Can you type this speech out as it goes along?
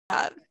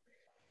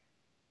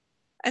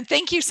And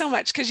thank you so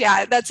much, because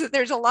yeah,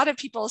 there's a lot of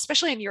people,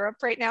 especially in Europe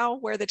right now,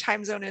 where the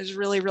time zone is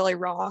really, really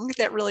wrong,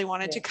 that really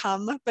wanted to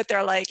come, but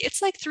they're like,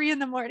 it's like 3 in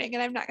the morning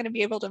and I'm not going to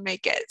be able to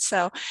make it.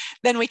 So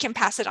then we can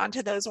pass it on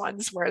to those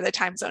ones where the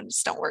time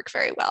zones don't work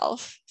very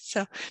well.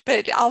 So,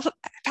 but I'll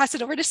pass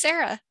it over to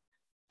Sarah.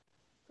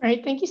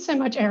 Great, thank you so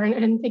much, Erin,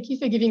 and thank you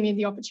for giving me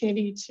the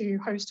opportunity to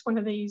host one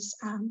of these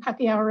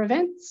happy hour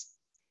events.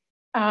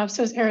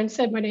 So as Erin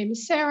said, my name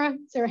is Sarah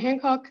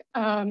Hancock.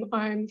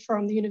 I'm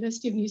from the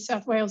University of New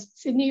South Wales,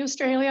 Sydney,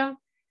 Australia.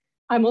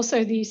 I'm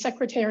also the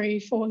Secretary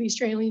for the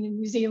Australian and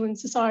New Zealand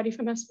Society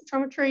for Mass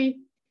Spectrometry,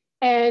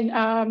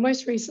 and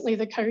most recently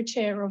the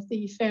co-chair of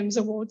the FeMS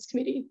Awards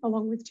Committee,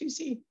 along with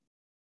Tusi.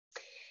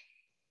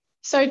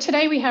 So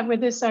today we have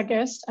with us our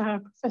guest,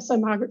 Professor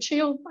Margaret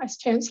Sheil,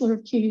 Vice-Chancellor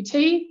of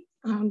QUT,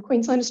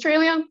 Queensland,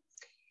 Australia.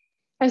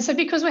 And so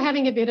because we're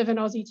having a bit of an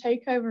Aussie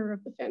takeover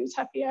of the FeMS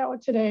Happy Hour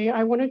today,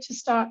 I wanted to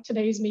start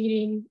today's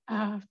meeting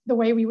the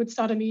way we would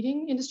start a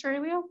meeting in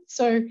Australia.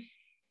 So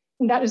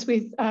that is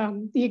with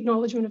the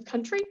acknowledgement of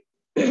country.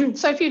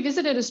 So if you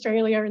visited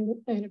Australia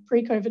in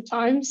pre-COVID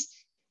times,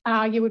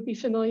 you would be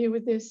familiar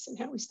with this and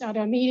how we start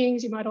our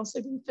meetings. You might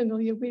also be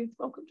familiar with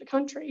Welcome to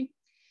Country.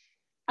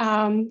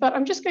 But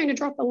I'm just going to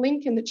drop a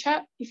link in the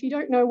chat if you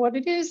don't know what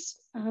it is,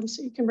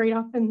 so you can read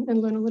up and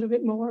learn a little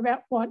bit more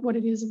about what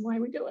it is and why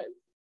we do it.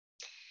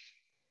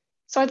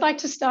 So I'd like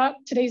to start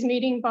today's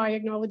meeting by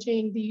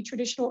acknowledging the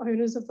traditional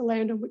owners of the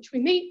land on which we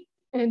meet.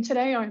 And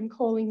today I'm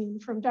calling in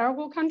from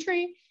Darawal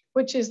country,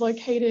 which is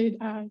located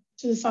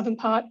to the southern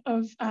part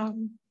of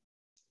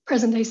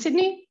present-day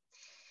Sydney.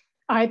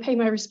 I pay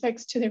my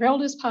respects to their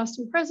elders, past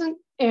and present,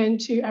 and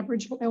to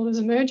Aboriginal elders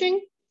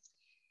emerging.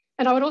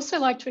 And I would also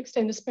like to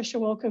extend a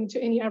special welcome to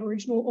any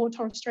Aboriginal or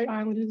Torres Strait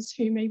Islanders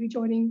who may be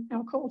joining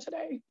our call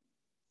today.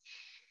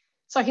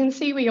 So I can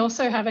see we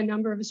also have a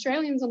number of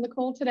Australians on the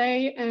call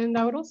today, and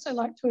I would also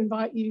like to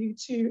invite you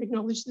to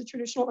acknowledge the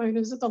traditional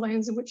owners of the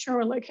lands in which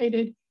you're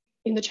located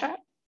in the chat.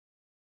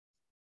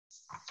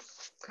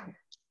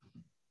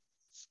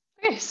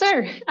 Okay, so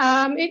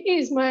it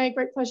is my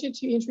great pleasure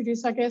to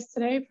introduce our guest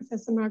today,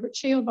 Professor Margaret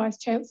Sheil,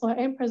 Vice-Chancellor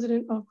and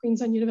President of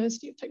Queensland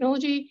University of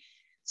Technology.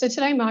 So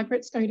today,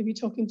 Margaret's going to be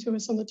talking to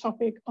us on the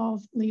topic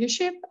of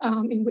leadership,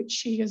 in which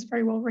she is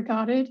very well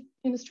regarded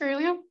in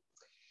Australia.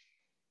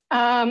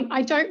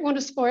 I don't want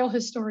to spoil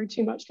her story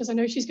too much because I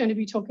know she's going to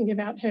be talking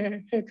about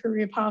her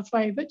career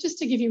pathway, but just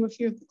to give you a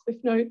few of the cliff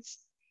notes,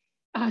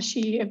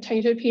 she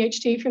obtained her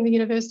PhD from the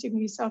University of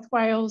New South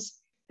Wales.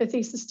 The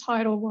thesis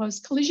title was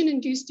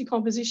Collision-Induced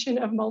Decomposition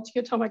of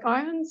Multi-Atomic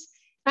Ions.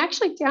 I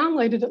actually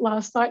downloaded it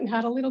last night and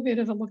had a little bit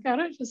of a look at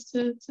it just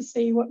to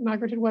see what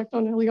Margaret had worked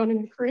on early on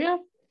in her career.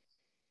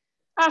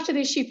 After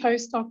this, she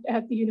postdoced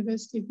at the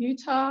University of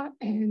Utah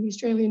and the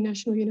Australian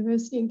National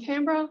University in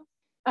Canberra,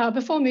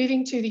 before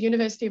moving to the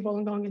University of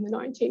Wollongong in the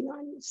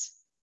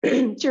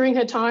 1990s. During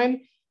her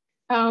time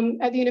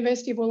at the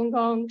University of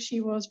Wollongong, she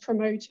was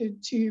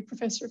promoted to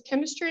Professor of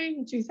Chemistry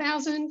in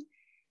 2000,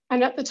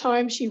 and at the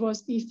time she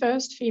was the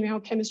first female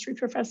chemistry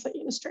professor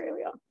in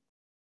Australia.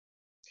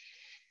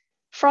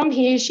 From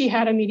here, she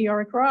had a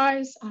meteoric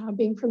rise,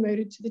 being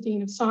promoted to the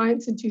Dean of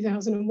Science in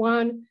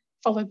 2001,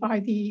 followed by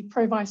the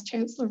Pro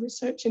Vice-Chancellor of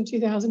Research in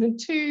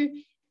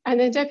 2002, and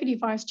then Deputy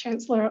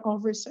Vice-Chancellor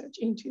of Research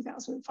in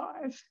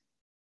 2005.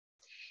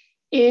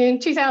 In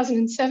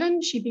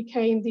 2007, she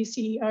became the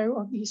CEO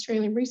of the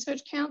Australian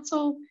Research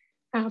Council.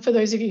 For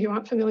those of you who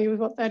aren't familiar with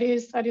what that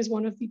is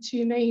one of the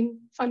two main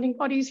funding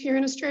bodies here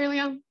in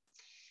Australia.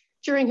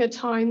 During her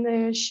time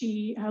there,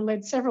 she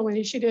led several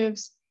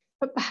initiatives,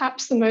 but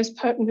perhaps the most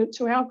pertinent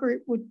to our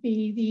group would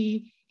be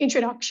the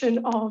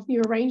introduction of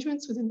new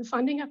arrangements within the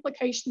funding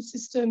application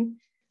system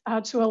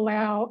to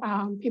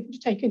allow people to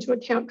take into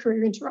account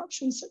career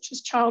interruptions such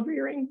as child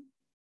rearing.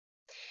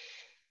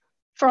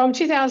 From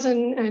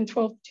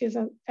 2012 to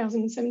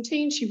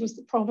 2017, she was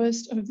the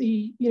Provost of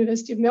the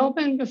University of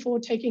Melbourne before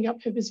taking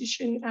up her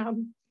position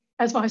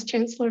as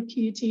Vice-Chancellor of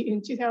QUT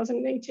in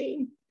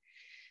 2018.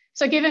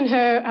 So given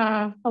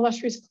her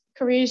illustrious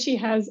career, she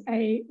has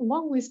a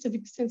long list of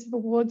extensive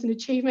awards and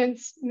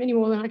achievements, many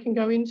more than I can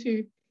go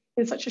into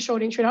in such a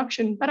short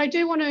introduction. But I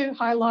do want to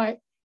highlight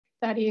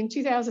that in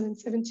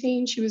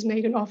 2017, she was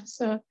made an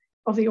Officer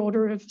of the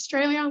Order of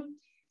Australia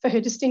for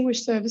her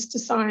distinguished service to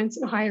science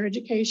and higher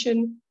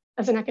education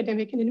as an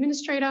academic and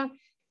administrator,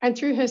 and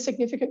through her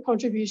significant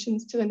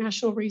contributions to the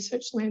national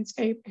research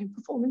landscape and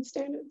performance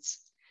standards.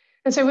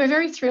 And so we're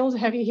very thrilled to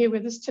have you here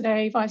with us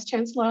today,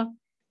 Vice-Chancellor.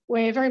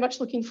 We're very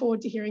much looking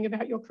forward to hearing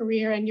about your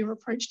career and your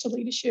approach to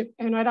leadership.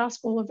 And I'd ask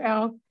all of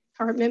our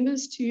current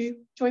members to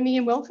join me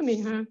in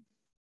welcoming her.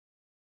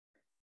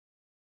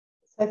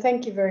 So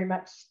thank you very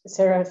much,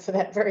 Sarah, for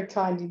that very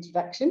kind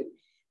introduction.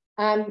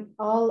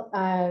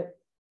 I'll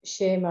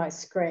share my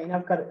screen.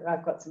 I've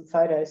got some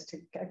photos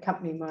to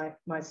accompany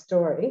my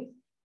story.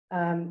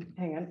 Hang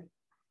on,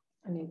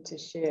 I need to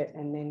share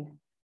and then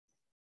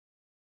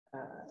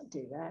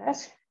do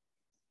that,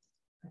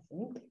 I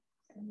think.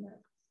 And that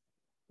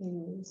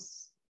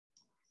is,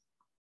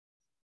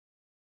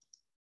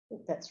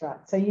 That's right.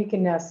 So you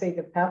can now see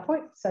the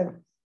PowerPoint. So,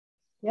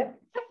 yep.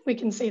 We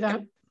can see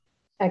that.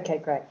 Okay,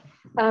 great.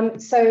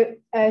 So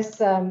as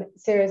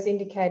Sarah's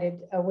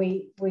indicated,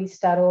 we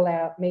start all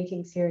our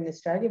meetings here in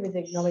Australia with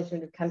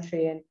acknowledgement of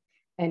country,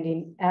 and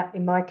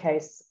in my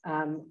case,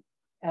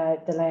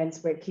 the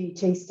lands where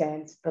QUT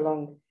stands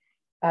belong.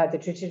 The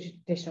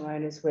traditional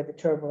owners were the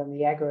Turrbal and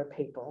the Yagara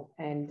people,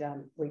 and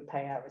we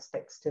pay our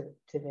respects to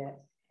their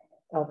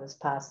elders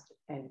past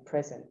and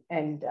present.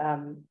 And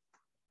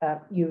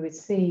you would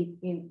see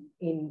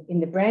in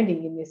the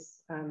branding in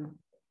this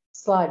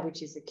slide,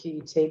 which is a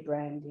QUT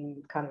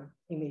branding kind of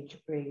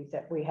imagery,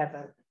 that we have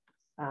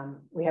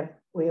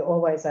we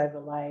always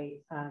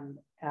overlay and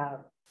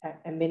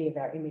many of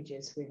our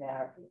images with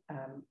our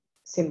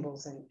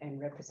symbols and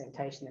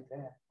representation of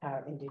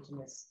our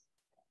Indigenous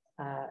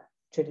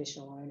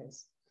traditional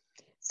owners.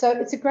 So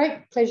it's a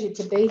great pleasure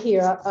to be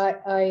here.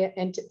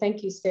 And to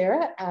thank you,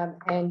 Sarah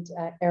and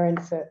Erin,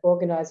 for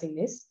organising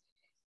this.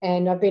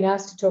 And I've been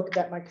asked to talk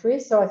about my career,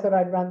 so I thought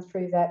I'd run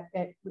through that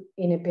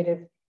in a bit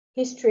of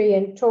history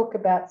and talk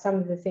about some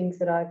of the things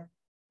that I've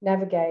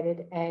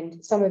navigated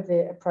and some of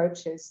the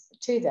approaches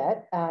to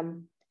that,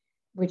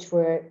 which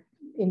were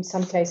in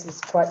some cases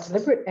quite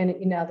deliberate, and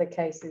in other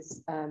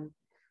cases,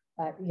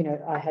 you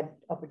know, I had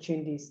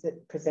opportunities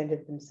that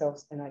presented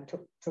themselves and I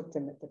took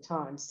them at the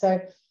time. So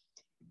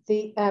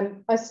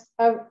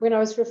when I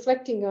was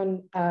reflecting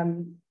on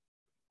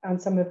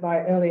some of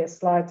my earlier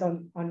slides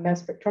on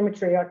mass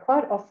spectrometry, I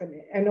quite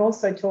often, and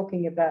also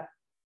talking about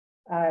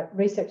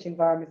research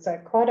environments, I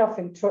quite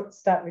often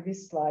start with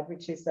this slide,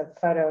 which is a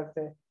photo of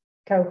the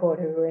cohort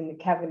who were in the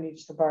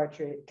Cavendish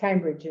Laboratory at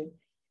Cambridge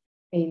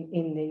in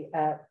the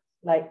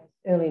late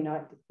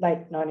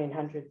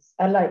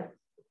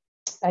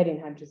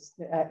 1800s,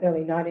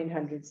 early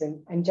 1900s,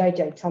 and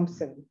J.J.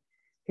 Thomson,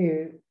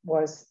 who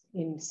was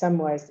in some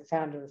ways the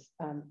founder of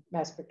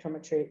mass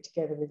spectrometry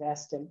together with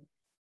Aston,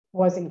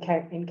 was in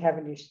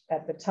Cavendish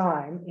at the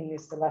time in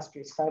this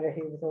illustrious photo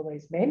here with all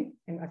these men.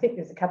 And I think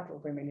there's a couple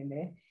of women in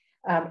there,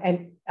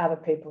 and other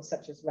people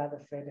such as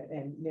Rutherford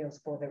and Niels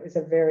Bohr. It was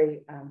a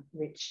very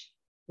rich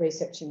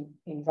research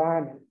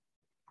environment.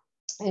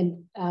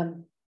 And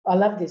I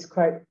love this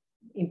quote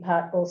in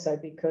part also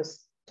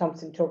because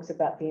Thomson talks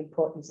about the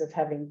importance of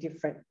having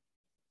different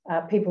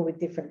people with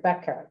different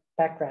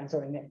backgrounds,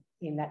 or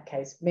in that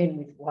case, men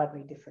with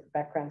widely different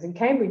backgrounds. And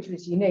Cambridge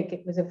was unique.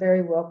 It was a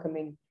very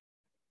welcoming,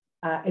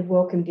 it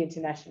welcomed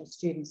international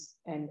students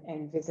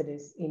and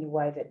visitors in a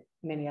way that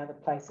many other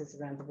places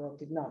around the world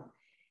did not.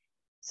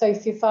 So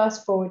if you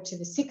fast forward to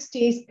the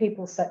 60s,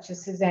 people such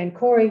as Suzanne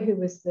Cory, who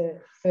was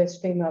the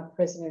first female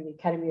president of the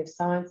Academy of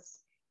Science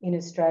in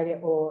Australia,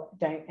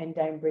 and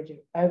Dame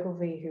Bridget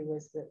Ogilvie, who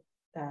was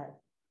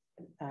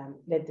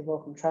led the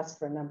Wellcome Trust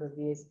for a number of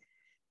years,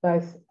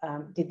 both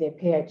did their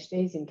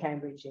PhDs in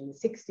Cambridge in the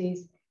 60s.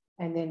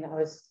 And then I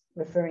was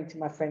referring to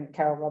my friend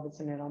Carol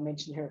Robertson, and I'll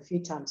mention her a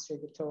few times through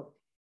the talk.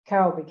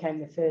 Carol became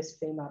the first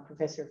female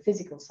professor of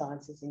physical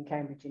sciences in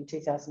Cambridge in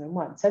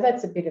 2001. So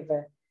that's a bit of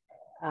a,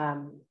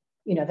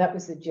 you know, that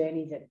was the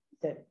journey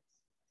that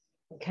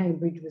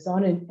Cambridge was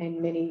on,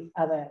 and many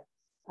other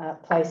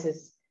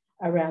places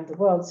around the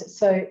world.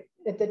 So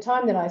at the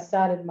time that I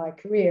started my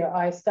career,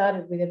 I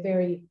started with a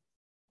very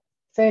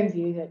firm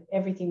view that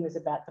everything was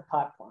about the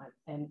pipeline.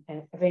 And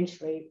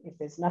eventually, if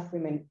there's enough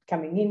women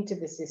coming into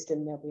the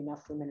system, there'll be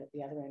enough women at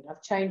the other end.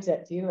 I've changed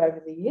that view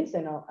over the years,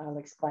 and I'll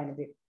explain a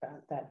bit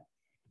about that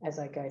as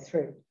I go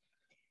through.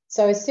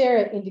 So as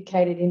Sarah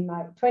indicated, in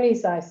my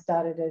 20s, I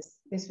started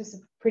this was a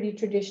pretty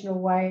traditional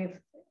way of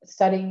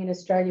studying in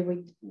Australia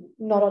with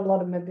not a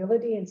lot of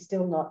mobility and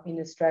still not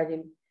in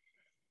Australian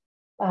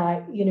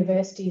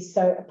universities.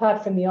 So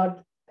apart from the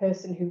odd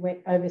person who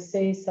went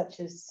overseas,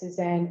 such as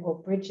Suzanne or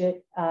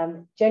Bridget,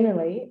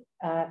 generally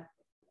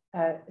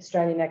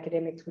Australian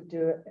academics would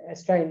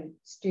Australian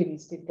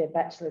students did their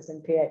bachelor's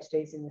and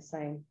PhDs in the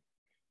same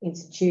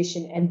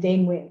institution and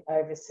then went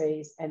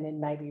overseas and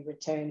then maybe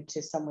returned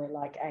to somewhere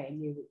like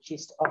ANU, which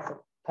used to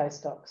offer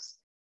postdocs,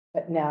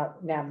 but now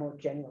more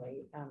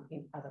generally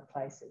in other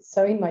places.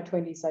 So in my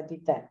 20s, I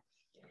did that.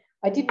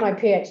 I did my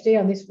PhD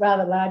on this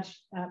rather large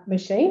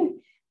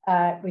machine,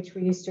 which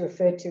we used to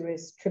refer to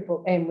as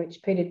Triple M,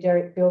 which Peter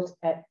Derrick built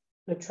at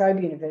La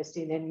Trobe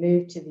University and then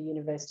moved to the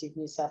University of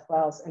New South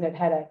Wales. And it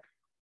had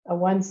a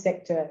 1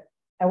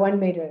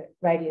 metre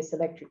radius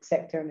electric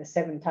sector and a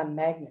 7-ton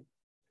magnet.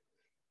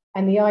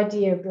 And the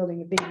idea of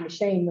building a big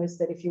machine was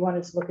that if you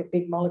wanted to look at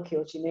big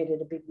molecules, you needed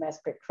a big mass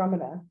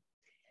spectrometer.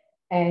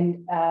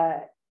 And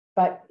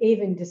but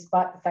even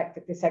despite the fact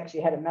that this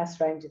actually had a mass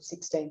range of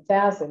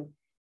 16,000,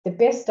 the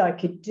best I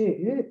could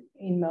do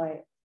in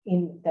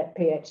that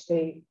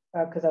PhD,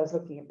 because I was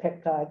looking at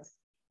peptides,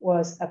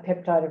 was a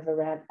peptide of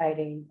around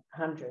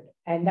 1800.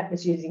 And that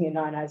was using a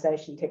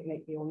ionization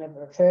technique you'll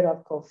never have heard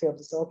of called field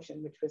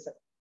absorption, which was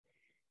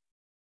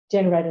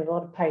generated a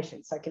lot of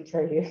patience, I can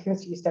tell you,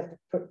 because you used to have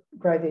to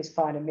grow these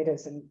fine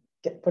emitters and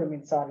put them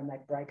inside and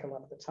they'd break a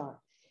lot of the time.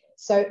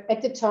 So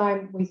at the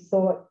time, we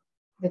thought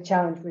the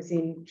challenge was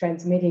in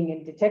transmitting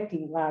and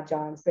detecting large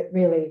ions, but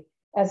really,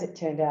 as it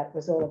turned out, it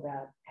was all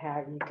about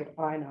how you could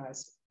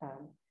ionize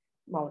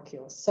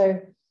molecules.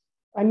 So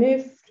I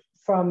moved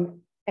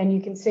from, and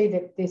you can see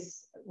that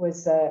this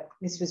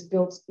was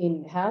built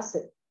in-house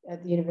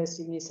at the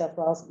University of New South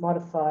Wales,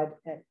 modified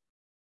at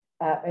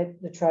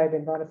La Trobe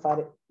and modified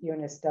at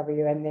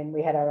UNSW, and then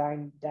we had our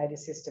own data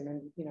system.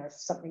 And if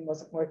something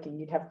wasn't working,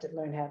 you'd have to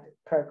learn how to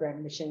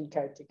program machine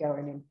code to go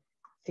in and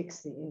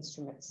fix the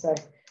instrument. So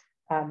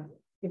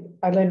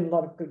I learned a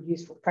lot of good,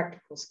 useful,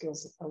 practical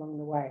skills along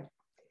the way.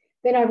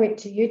 Then I went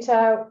to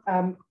Utah,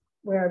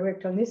 where I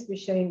worked on this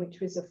machine, which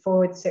was a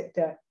forward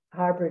sector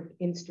hybrid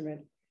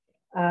instrument.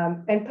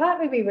 And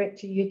partly we went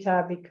to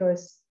Utah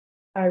because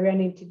I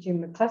ran into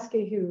Jim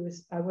McCluskey, who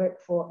I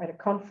worked for at a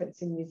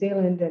conference in New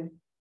Zealand, and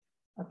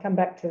I'll come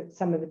back to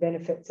some of the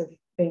benefits of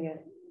being a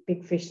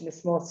big fish in a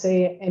small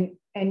sea.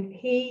 And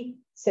he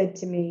said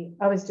to me,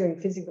 I was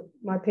doing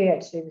my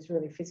PhD was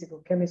really physical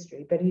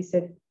chemistry, but he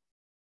said,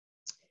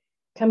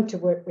 come to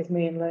work with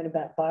me and learn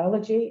about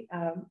biology,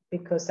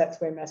 because that's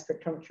where mass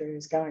spectrometry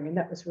was going. And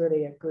that was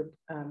really a good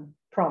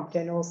prompt.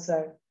 And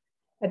also,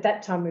 at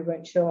that time, we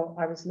weren't sure.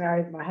 I was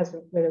married to my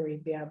husband, whether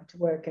we'd be able to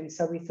work. And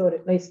so we thought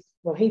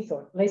he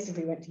thought at least if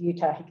we went to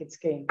Utah, he could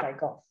ski and play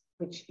golf,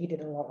 which he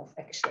did a lot of,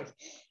 actually.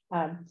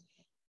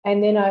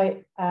 And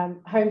then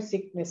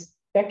homesickness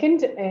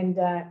beckoned, and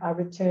I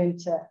returned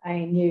to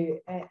ANU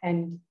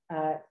and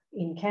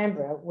in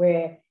Canberra,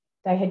 where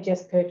they had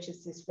just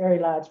purchased this very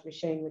large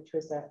machine, which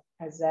was a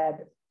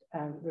ZAB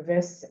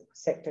reverse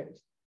sector,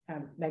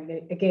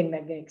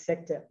 magnetic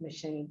sector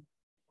machine.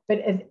 But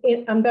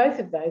on both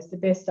of those, the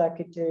best I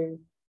could do,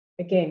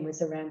 again,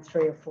 was around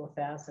 3,000 or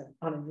 4,000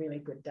 on a really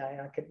good day.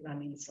 I could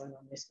run insulin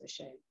on this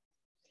machine.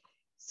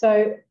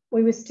 So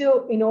we were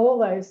still in all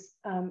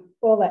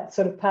that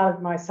sort of part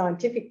of my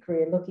scientific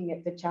career, looking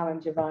at the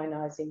challenge of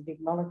ionizing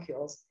big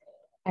molecules.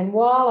 And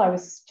while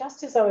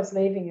just as I was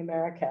leaving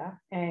America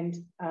and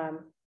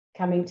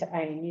coming to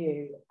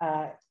ANU,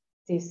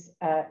 this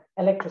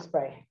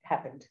electrospray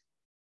happened.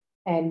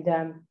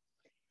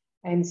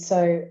 And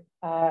so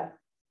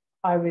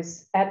I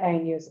was at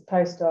ANU as a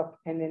postdoc,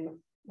 and then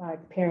my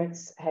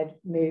parents had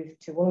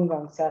moved to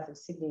Wollongong, south of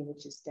Sydney,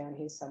 which is down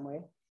here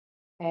somewhere.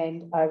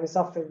 And I was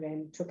offered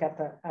and took up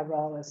a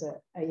role as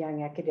a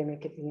young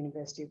academic at the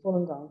University of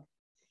Wollongong.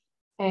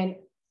 And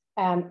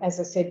as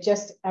I said,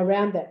 just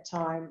around that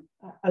time,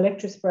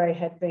 electrospray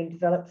had been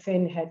developed.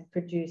 Fenn had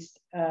produced,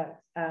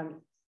 John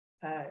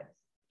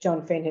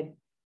Fenn had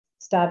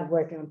started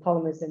working on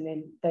polymers, and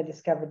then they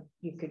discovered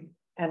you could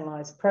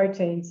analyse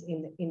proteins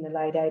in the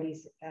late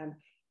 80s.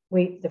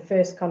 The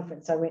first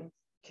conference I went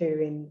to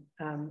in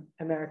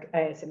America,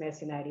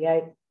 ASMS in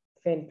 88,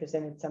 Fenn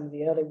presented some of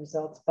the early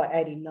results. By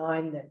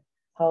 89, the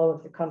whole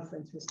of the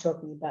conference was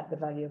talking about the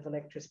value of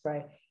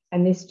electrospray.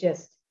 And this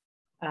just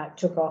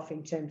took off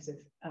in terms of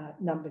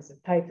numbers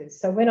of papers.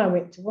 So when I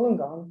went to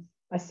Wollongong,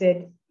 I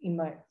said in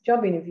my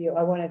job interview,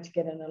 I wanted to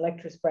get an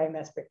electrospray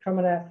mass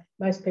spectrometer.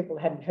 Most people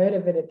hadn't heard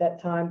of it at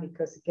that time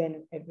because,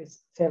 again, it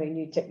was fairly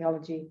new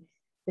technology.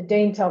 The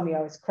dean told me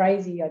I was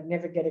crazy. I'd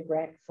never get a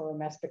grant for a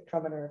mass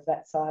spectrometer of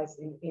that size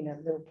in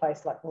a little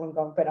place like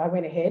Wollongong. But I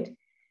went ahead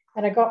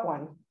and I got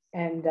one.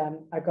 And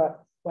I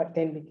got what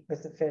then was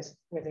the first,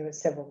 where there were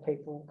several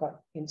people got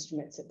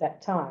instruments at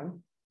that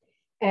time.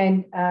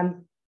 And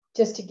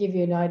just to give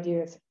you an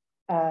idea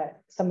of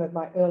some of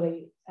my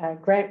early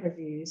grant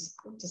reviews,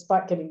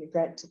 despite getting the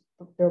grant to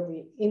build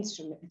the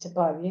instrument, to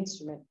buy the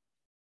instrument,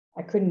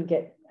 I couldn't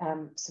get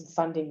some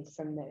funding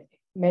from the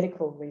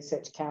Medical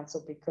Research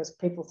Council because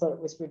people thought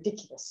it was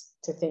ridiculous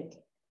to think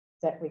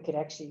that we could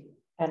actually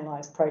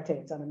analyse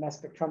proteins on a mass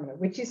spectrometer,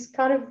 which is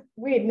kind of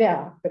weird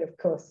now, but of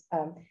course,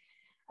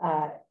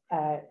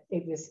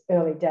 it was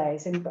early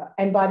days.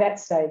 And by that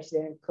stage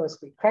then, of course,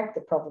 we cracked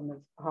the problem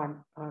of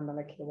high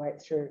molecular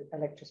weight through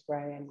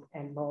electrospray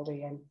and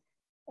MALDI.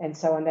 And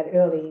so on that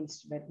early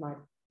instrument, my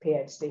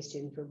PhD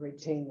students were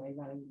routinely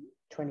running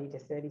 20 to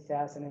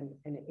 30,000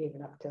 and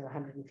even up to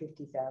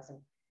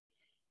 150,000.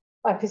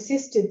 I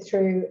persisted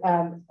through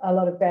a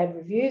lot of bad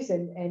reviews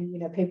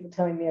and people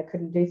telling me I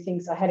couldn't do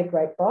things. I had a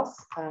great boss,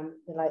 the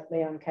late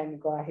Leon K.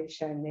 Maguire, who's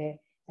shown there,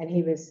 and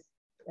he was,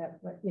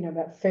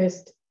 that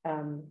first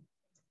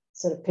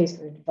sort of piece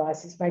of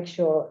advice is make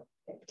sure,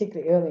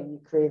 particularly early in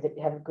your career, that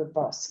you have a good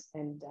boss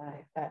and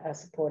a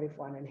supportive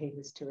one, and he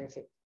was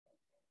terrific.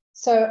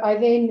 So I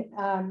then,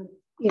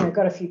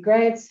 got a few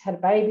grants, had a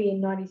baby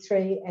in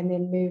 93, and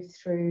then moved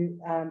through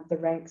the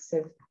ranks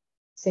of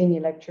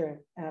senior lecturer,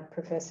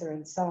 professor,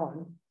 and so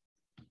on.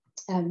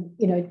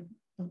 And,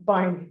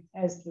 buying,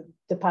 as the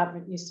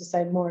department used to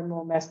say, more and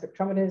more mass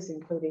spectrometers,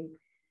 including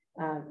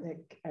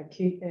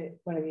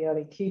one of the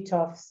early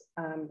QTOFs.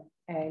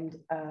 And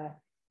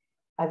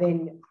I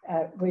then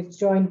was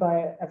joined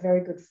by a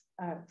very good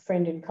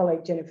friend and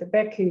colleague, Jennifer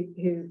Beck,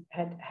 who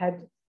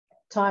had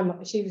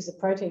time. She was a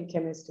protein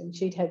chemist and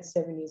she'd had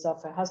 7 years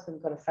off. Her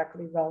husband got a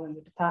faculty role in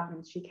the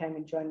department. She came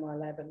and joined my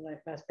lab and learnt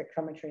mass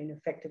spectrometry and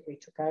effectively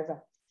took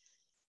over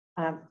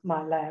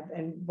my lab.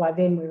 And by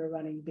then we were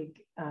running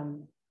big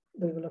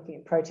we were looking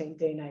at protein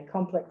DNA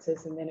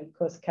complexes, and then of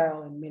course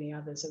Carol and many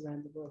others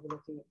around the world were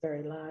looking at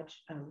very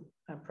large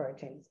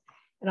proteins.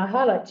 And I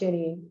highlight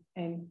Jenny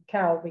and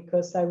Carol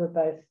because they were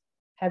both,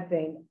 have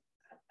been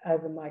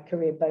over my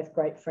career, both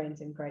great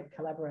friends and great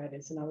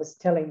collaborators. And I was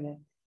telling the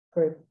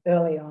group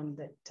early on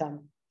that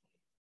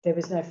there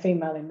was no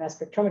female in mass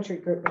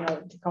spectrometry group when I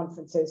went to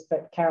conferences,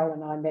 but Carol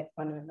and I met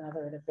one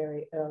another at a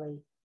very early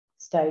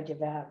stage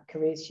of our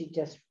careers. She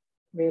just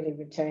really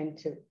returned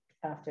to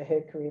after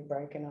her career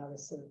broke, and I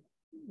was sort of,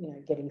 you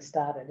know, getting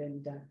started.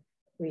 And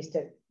we used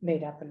to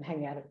meet up and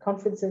hang out at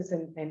conferences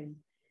and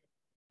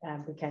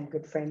became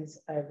good friends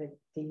over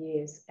the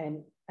years.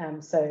 And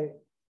so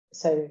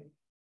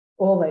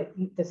all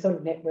the sort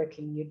of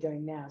networking you're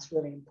doing now is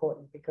really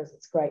important, because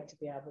it's great to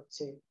be able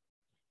to,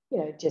 you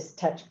know, just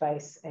touch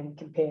base and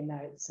compare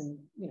notes. And,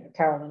 you know,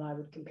 Carol and I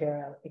would compare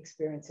our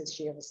experiences.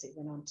 She obviously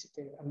went on to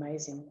do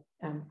amazing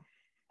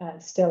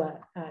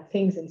stellar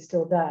things and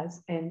still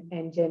does.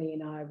 And Jenny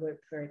and I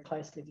worked very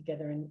closely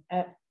together. And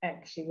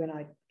actually, when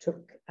I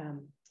took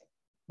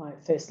my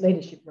first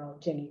leadership role,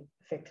 Jenny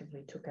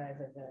effectively took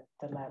over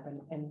the lab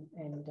and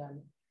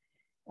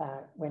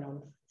went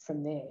on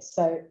from there.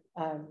 So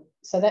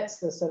that's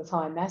the sort of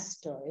high mass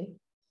story.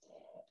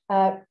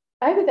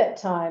 Over that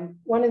time,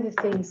 one of the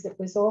things that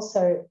was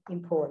also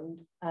important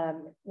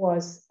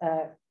was,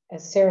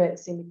 as Sarah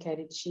has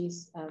indicated,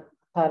 she's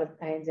part of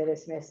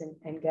ANZ-SMS,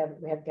 and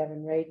we have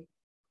Gavin Reid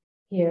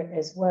here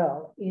as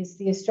well, is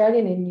the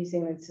Australian and New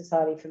Zealand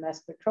Society for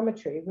Mass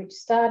Spectrometry, which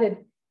started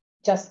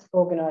just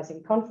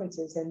organising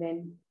conferences, and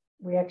then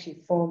we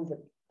actually formed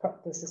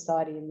the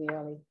society in the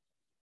early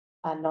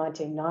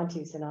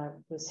 1990s, and I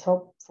was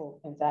helpful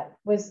in that,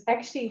 was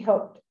actually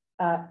helped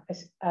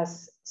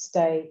us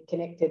stay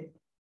connected,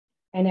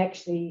 and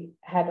actually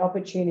had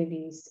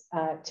opportunities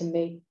to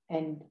meet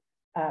and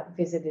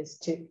visitors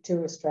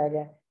to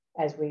Australia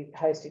as we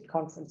hosted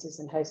conferences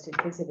and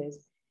hosted visitors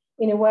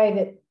in a way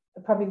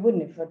that probably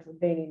wouldn't have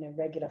been in a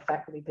regular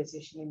faculty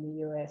position in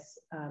the US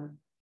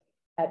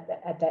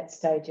at that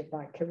stage of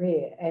my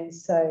career. And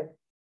so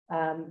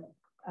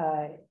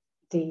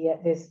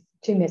there's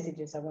two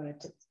messages I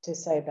wanted to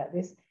say about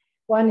this.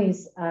 One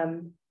is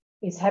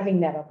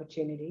having that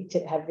opportunity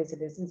to have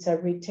visitors. And so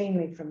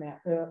routinely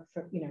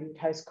you know, you'd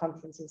host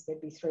conferences,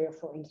 there'd be 3 or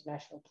 4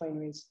 international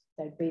plenaries,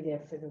 they'd be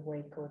there for the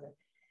week or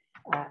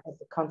at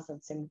the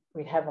conference, and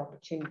we'd have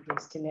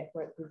opportunities to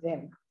network with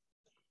them.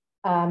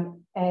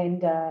 And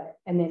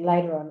then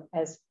later on,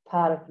 as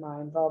part of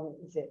my involvement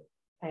with the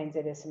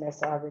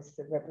ANZ-SMS, I was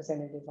the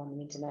representative on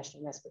the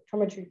International Mass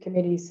Spectrometry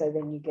Committee. So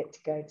then you get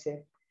to go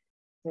to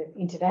the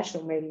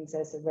international meetings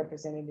as a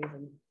representative,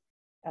 and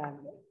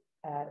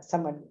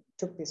someone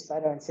took this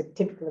photo and said,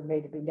 typical of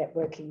me to be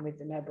networking with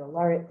the Nobel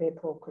laureate there.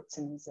 Paul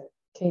Crutzen was a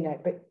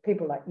keynote, but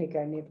people like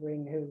Nico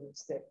Nibbering, who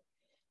was the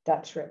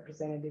Dutch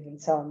representative,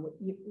 and so on,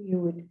 you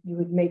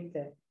would meet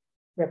the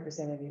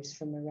representatives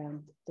from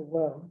around the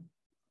world,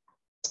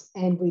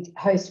 and we'd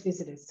host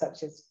visitors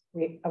such as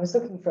I was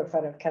looking for a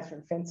photo of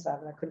Catherine Fenster,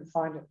 but I couldn't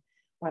find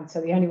one.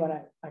 So the only one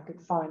I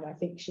could find, I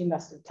think she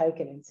must have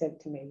taken and sent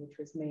to me, which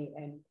was me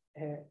and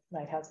her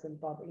late husband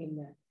Bob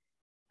in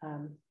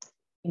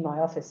my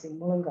office in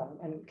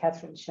Wollongong, and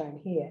Catherine's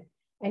shown here.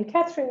 And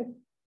Catherine,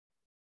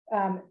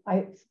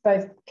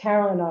 both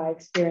Carol and I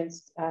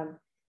experienced,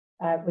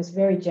 was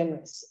very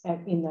generous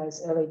in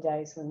those early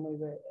days when we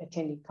were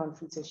attending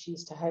conferences. She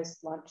used to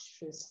host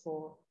lunches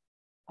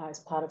as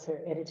part of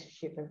her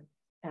editorship of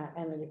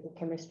analytical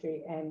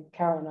chemistry, and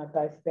Carol and I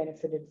both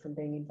benefited from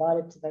being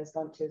invited to those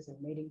lunches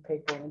and meeting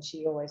people, and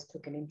she always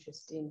took an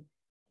interest in,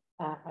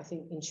 I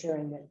think,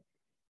 ensuring that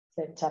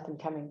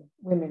up-and-coming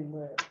women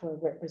were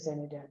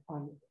represented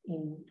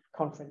in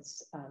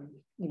conference,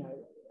 you know,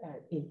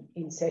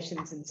 in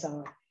sessions and so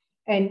on.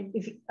 And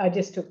if I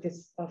just took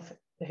this off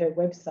her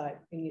website,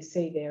 and you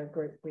see there a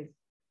group with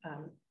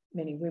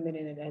many women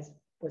in it, as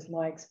was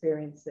my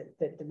experience,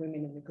 that the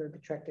women in the group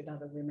attracted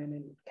other women,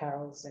 and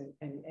Carol's and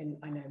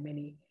I know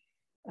many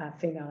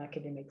female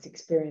academics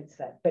experience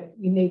that. But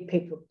you need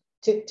people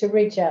to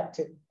reach out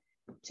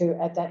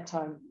to at that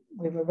time,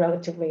 we were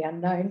relatively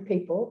unknown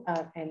people,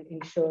 and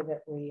ensure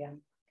that we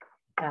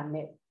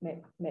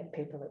met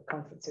people at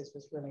conferences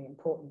was really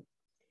important.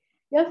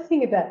 The other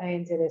thing about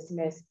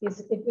ANZ-SMS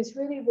is it was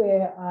really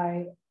where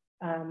I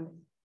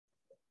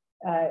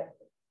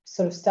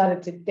sort of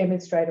started to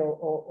demonstrate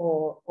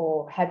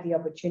or had the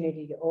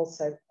opportunity to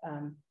also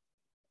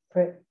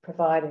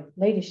provide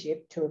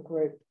leadership to a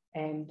group.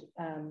 And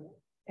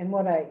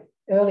what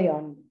early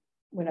on,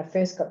 when I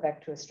first got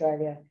back to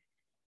Australia,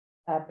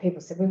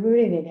 people said, we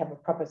really need to have a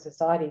proper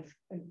society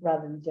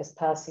rather than just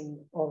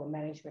passing all the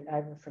management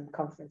over from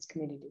conference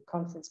committee to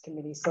conference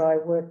committee. So I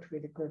worked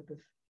with a group of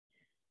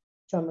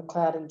John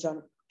McLeod and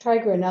John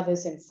Traeger and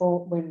others, and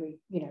when we,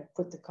 you know,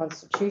 put the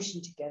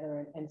constitution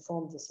together and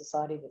formed the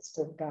society that's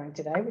still going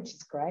today, which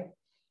is great.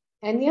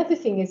 And the other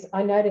thing is,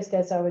 I noticed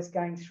as I was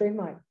going through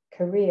my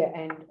career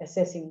and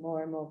assessing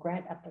more and more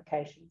grant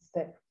applications,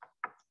 that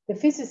the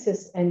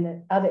physicists and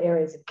the other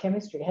areas of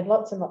chemistry had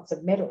lots and lots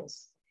of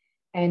medals,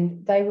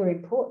 and they were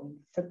important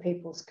for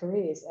people's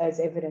careers as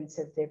evidence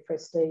of their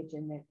prestige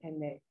and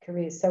their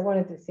careers. So one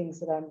of the things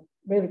that I'm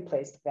really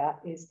pleased about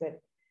is that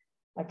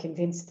I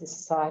convinced the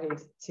society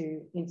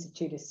to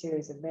institute a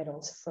series of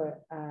medals for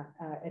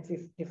at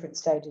different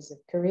stages of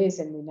careers,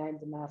 and we named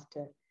them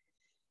after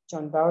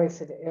John Bowie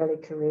for the early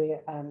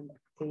career,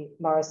 the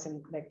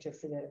Morrison Lecture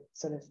for the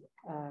sort of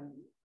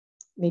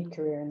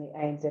mid-career, and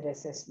the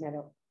ANZSS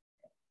medal,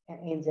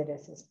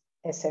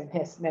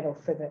 SMS medal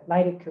for the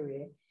later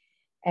career.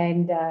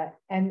 And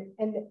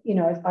you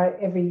know,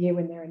 every year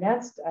when they're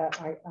announced,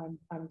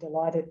 I'm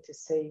delighted to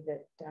see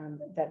that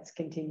that's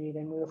continued.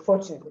 And we were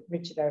fortunate that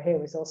Richard O'Hare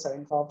was also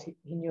involved. He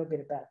knew a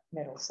bit about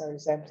medals, so he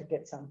was able to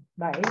get some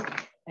made,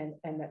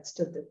 and that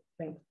stood the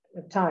length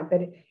of time.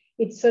 But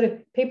it's sort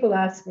of, people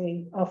ask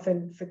me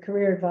often for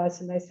career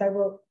advice, and they say,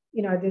 well,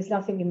 you know, there's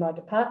nothing in my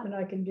department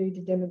I can do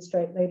to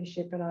demonstrate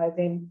leadership. And I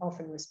then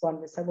often respond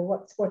and say,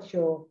 well, what's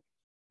your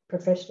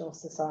professional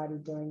society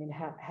doing, and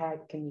how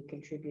can you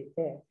contribute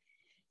there?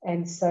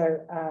 And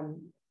so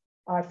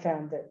I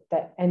found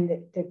that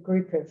the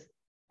group of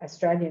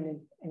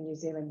Australian and New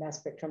Zealand mass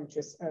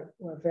spectrometrists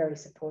were very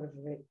supportive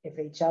of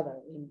each other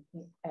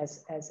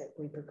as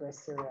we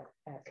progressed through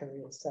our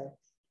careers. So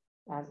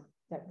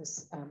that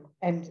was,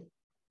 and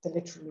the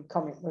literary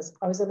comment was,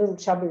 I was a little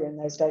chubbier in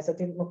those days. I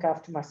didn't look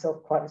after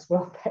myself quite as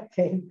well back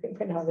then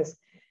when I was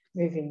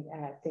moving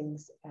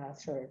things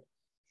through.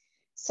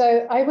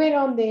 So I went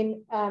on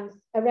then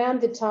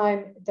around the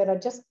time that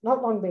I'd just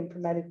not long been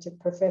promoted to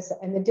professor,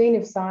 and the Dean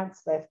of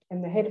Science left,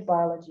 and the head of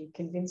biology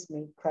convinced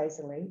me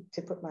crazily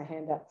to put my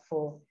hand up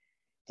for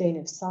Dean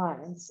of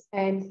Science.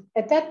 And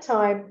at that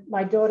time,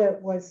 my daughter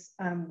was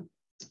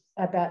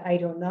about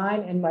 8 or 9,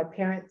 and my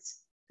parents,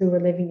 who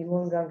were living in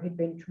Wollongong, who'd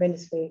been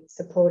tremendously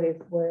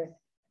supportive, were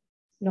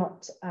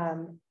not,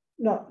 you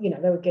know,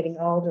 they were getting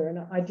older, and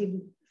I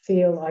didn't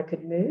feel I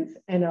could move,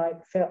 and I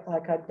felt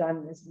like I'd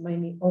done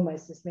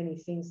almost as many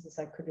things as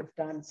I could have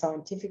done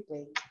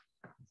scientifically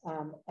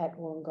at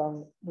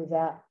Wollongong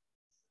without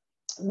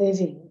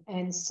moving.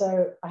 And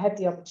so I had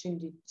the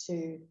opportunity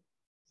to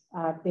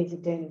be the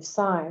Dean of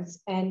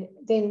Science, and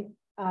then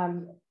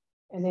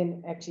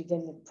actually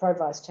the Pro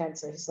Vice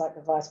Chancellor, who's like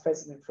the Vice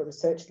President for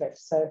Research, left.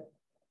 So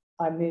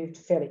I moved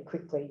fairly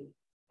quickly.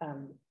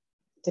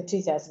 To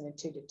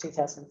 2002 to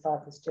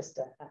 2005 was just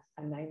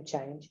a name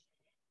change.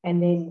 And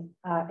then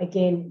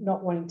again,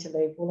 not wanting to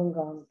leave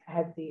Wollongong, I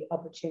had the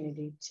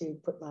opportunity to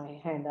put my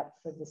hand up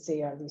for the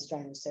CEO of the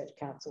Australian Research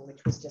Council, which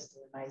was just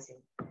an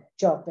amazing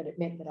job, but it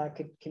meant that I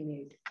could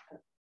commute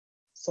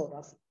sort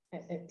of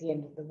at the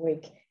end of the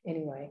week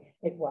anyway.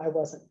 I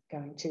wasn't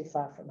going too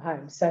far from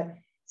home. So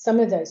some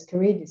of those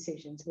career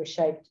decisions were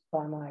shaped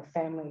by my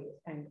family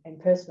and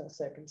personal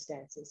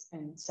circumstances.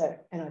 And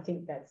I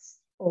think that's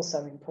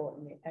also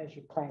important as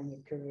you plan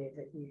your career,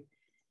 that you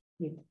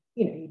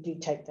do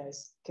take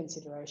those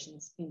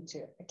considerations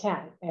into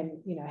account. And,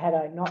 you know, had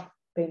I not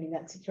been in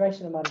that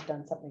situation, I might have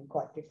done something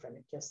quite different.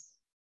 It just,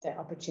 the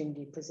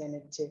opportunity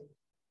presented to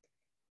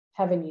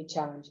have a new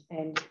challenge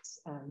and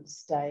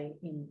stay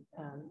in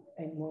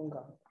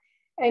Wollongong.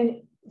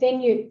 And then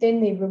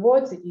the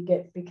rewards that you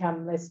get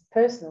become less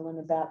personal and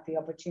about the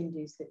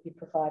opportunities that you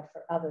provide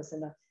for others.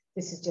 And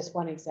this is just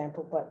one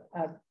example, but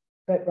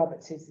Bert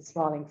Roberts, who's the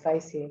smiling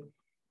face here,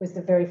 was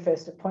the very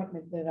first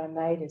appointment that I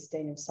made as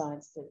Dean of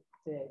Science.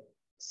 The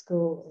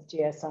School of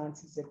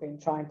Geosciences had been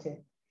trying to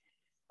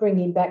bring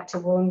him back to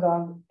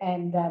Wollongong,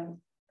 and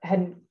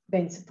hadn't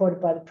been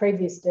supported by the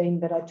previous dean,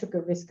 but I took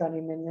a risk on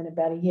him. And then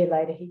about a year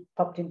later, he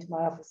popped into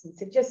my office and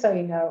said, just so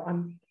you know,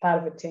 I'm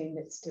part of a team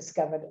that's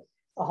discovered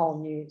a whole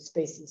new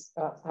species,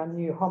 a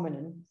new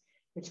hominin,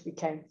 which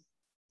became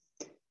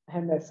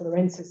Homo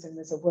florensis, and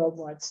there's a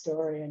worldwide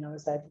story, and I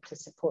was able to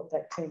support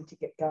that team to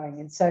get going.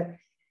 And so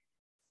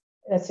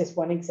that's just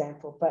one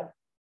example. But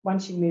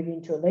once you move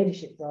into a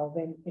leadership role,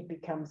 then it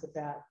becomes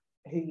about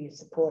who you're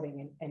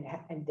supporting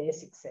and their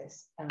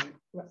success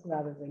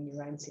rather than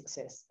your own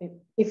success.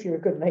 If you're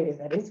a good leader,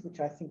 that is, which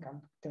I think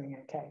I'm doing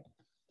okay.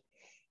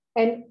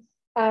 And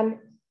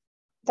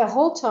the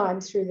whole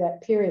time through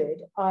that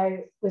period,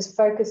 I was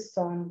focused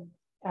on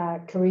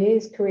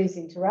careers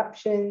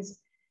interruptions,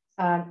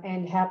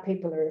 and how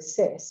people are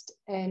assessed.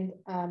 And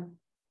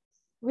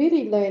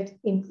really learned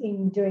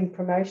in doing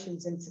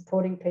promotions and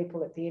supporting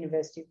people at the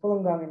University of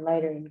Wollongong and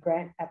later in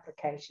grant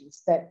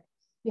applications that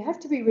you have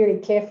to be really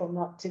careful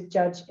not to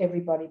judge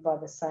everybody by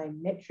the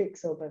same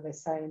metrics or by the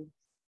same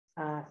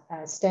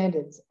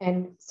standards.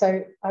 And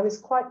so I was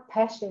quite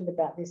passionate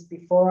about this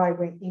before I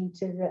went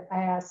into the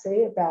ARC,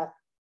 about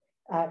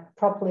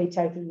properly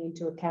taking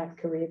into account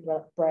career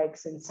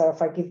breaks. And so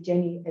if I give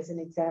Jenny as an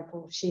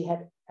example, she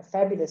had a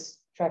fabulous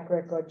track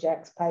record,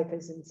 Jack's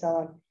papers and so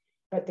on,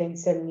 but then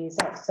 7 years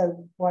off.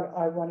 So what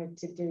I wanted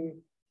to do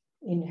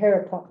in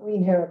her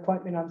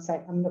appointment,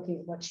 I'm looking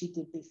at what she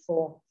did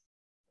before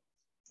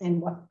and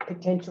what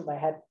potential they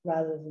had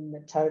rather than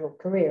the total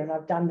career. And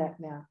I've done that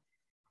now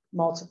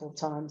multiple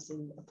times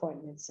in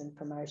appointments and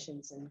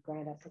promotions and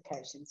grant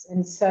applications.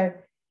 And so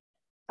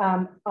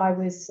I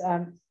was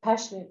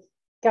passionate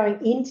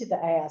going into the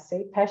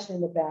ARC,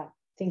 passionate about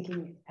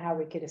thinking how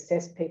we could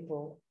assess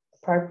people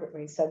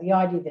appropriately. So the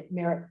idea that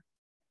merit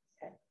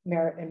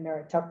and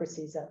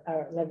meritocracies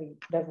are a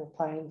level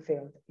playing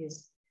field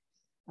is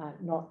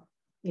not,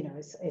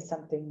 is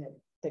something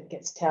that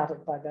gets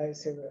touted by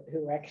those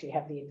who actually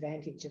have the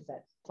advantage of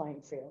that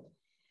playing field.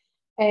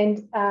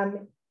 And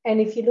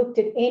if you looked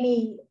at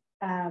any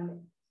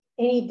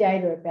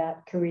data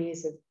about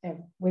careers of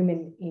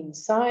women in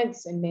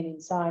science and men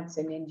in science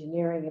and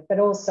engineering, but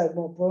also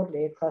more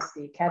broadly across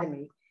the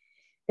academy,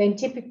 then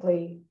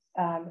typically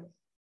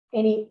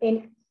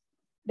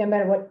no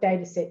matter what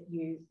data set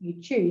you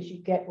choose, you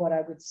get what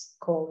I would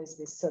call is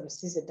this sort of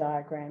scissor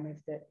diagram of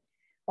that.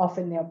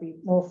 Often there'll be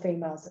more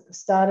females at the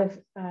start of,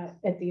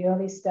 at the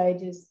early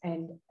stages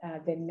and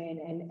then men.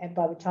 And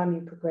by the time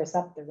you progress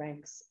up the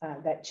ranks,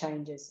 that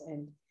changes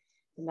and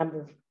the number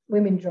of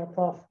women drop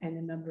off and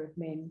the number of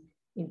men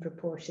in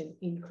proportion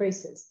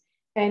increases.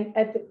 And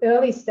at the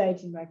early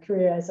stage in my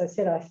career, as I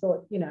said, I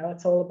thought,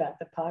 it's all about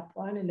the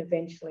pipeline and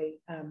eventually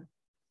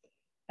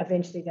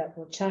that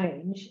will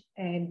change.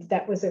 And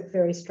that was a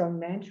very strong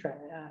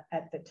mantra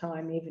at the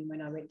time. Even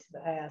when I went to the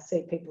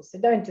ARC, people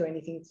said, don't do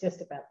anything, it's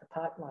just about the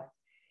pipeline.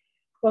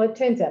 Well, it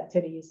turns out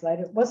 30 years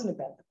later, it wasn't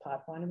about the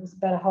pipeline. It was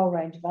about a whole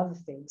range of other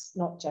things,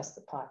 not just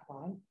the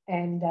pipeline.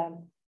 And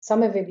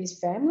some of it is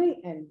family.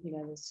 And,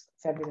 there's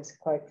a fabulous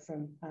quote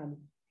from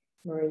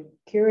Marie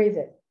Curie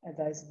that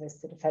those of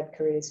us that have had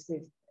careers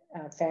with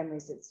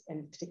families,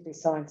 and particularly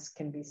science,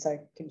 can be so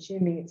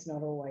consuming. It's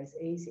not always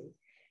easy.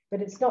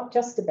 But it's not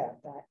just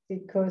about that,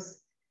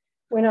 because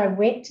when I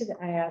went to the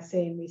ARC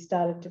and we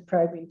started to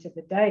probe into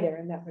the data,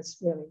 and that was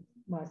really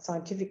my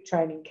scientific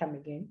training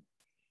coming in,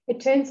 it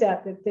turns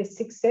out that the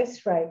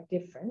success rate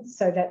difference,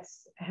 so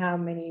that's how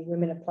many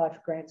women apply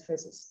for grants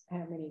versus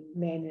how many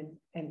men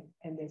and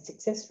their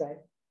success rate,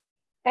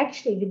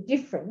 actually the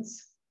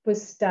difference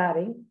was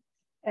starting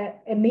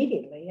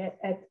immediately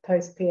at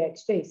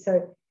post-PhD.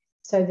 So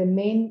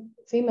the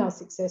female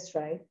success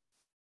rate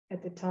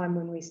at the time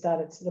when we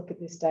started to look at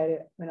this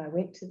data, when I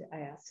went to the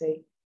ARC,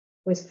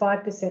 was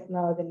 5%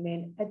 lower than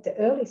men at the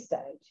early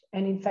stage.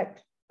 And in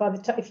fact, by the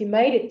time, if you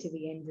made it to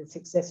the end, the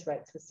success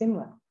rates were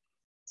similar.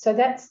 So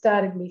that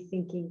started me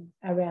thinking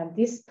around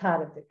this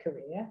part of the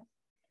career,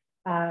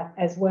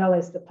 as well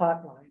as the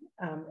pipeline,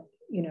 and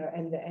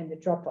the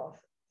drop-off,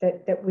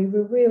 that we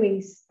were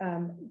really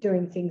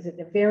doing things at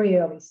the very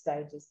early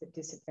stages that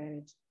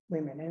disadvantaged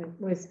women. And it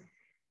was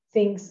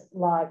things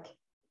like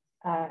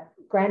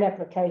grant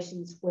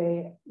applications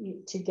where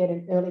to get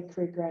an early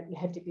career grant, you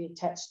had to be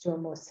attached to a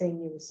more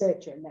senior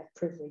researcher, and that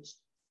privileged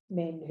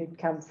men who'd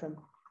come from,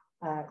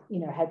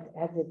 had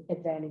the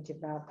advantage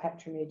of male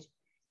patronage,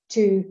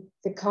 to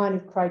the kind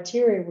of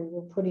criteria we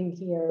were putting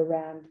here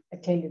around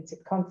attendance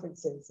at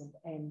conferences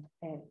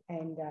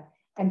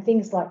and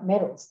things like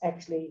medals,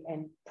 actually,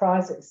 and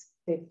prizes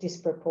that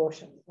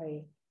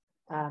disproportionately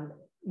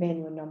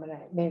men were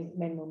nominated,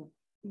 men were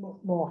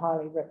more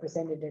highly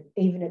represented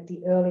even at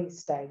the early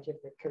stage of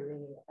the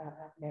career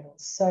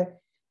medals. So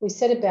we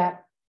set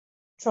about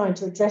trying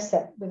to address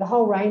that with a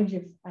whole range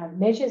of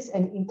measures,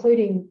 and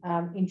including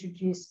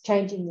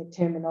changing the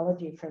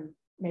terminology from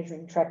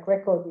measuring track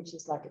record, which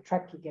is like a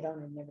track you get on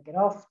and never get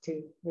off,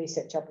 to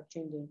research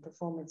opportunity and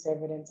performance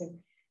evidence, and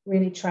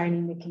really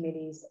training the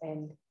committees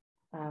and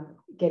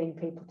getting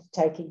people to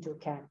take into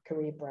account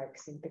career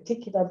breaks in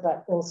particular,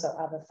 but also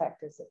other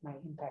factors that may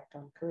impact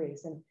on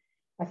careers. And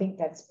I think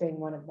that's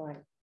been one of my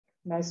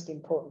most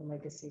important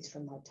legacies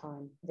from my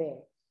time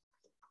there.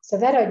 So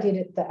that I did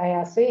at the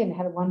ARC and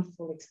had a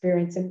wonderful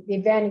experience. And the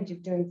advantage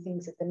of doing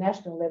things at the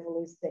national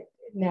level is that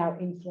it now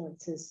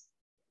influences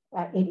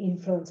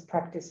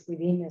practice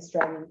within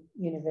Australian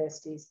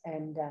universities,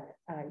 and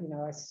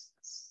I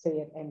see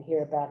it and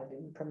hear about it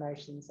in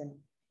promotions and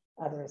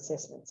other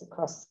assessments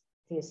across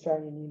the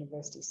Australian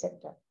university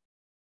sector.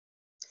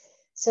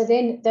 So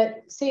then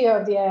that CEO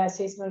of the ARC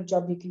is not a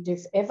job you can do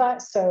forever.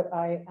 So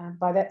I,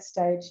 by that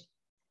stage,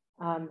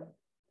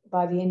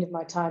 by the end of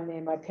my time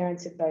there, my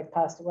parents had both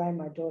passed away.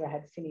 My daughter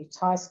had finished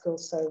high school,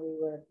 so we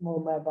were a more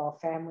mobile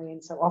family.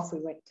 And so off we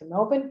went to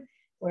Melbourne,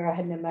 where I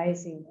had an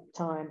amazing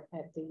time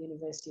at the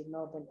University of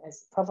Melbourne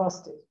as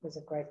provost. It was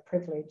a great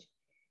privilege.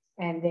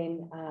 And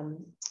then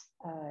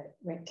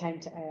came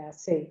to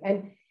ARC.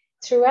 And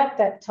throughout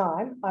that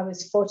time, I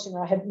was fortunate.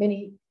 I had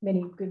many,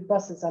 many good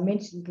bosses. I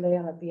mentioned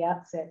Leon at the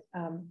outset,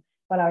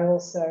 but I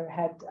also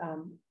had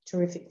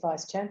terrific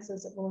vice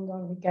chancellors at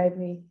Wollongong who gave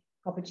me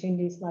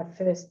opportunities. My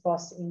first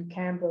boss in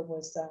Canberra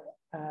was the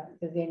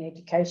then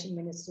Education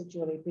Minister,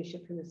 Julie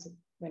Bishop, who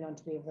went on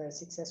to be a very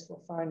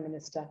successful foreign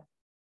minister.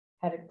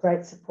 Had a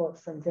great support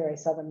from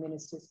various other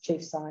ministers,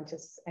 chief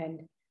scientists,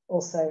 and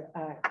also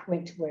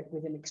went to work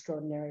with an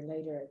extraordinary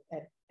leader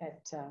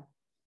at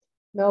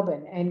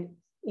Melbourne. And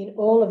in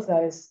all of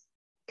those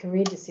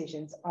career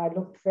decisions, I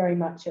looked very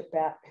much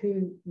about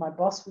who my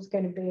boss was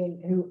going to be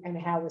and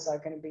how was I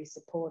going to be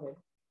supported,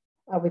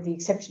 with the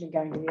exception of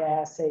going to the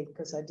ARC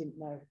because I didn't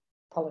know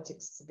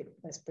politics. It's a bit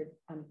less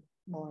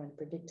more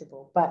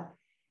unpredictable. But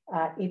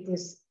it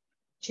was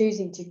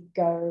choosing to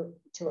go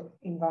to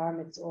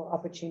environments or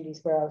opportunities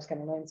where I was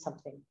going to learn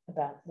something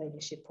about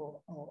leadership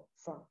or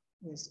from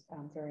was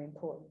very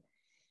important.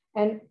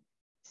 And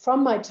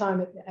from my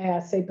time at the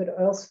ARC, but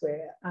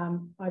elsewhere,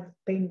 I've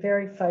been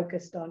very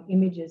focused on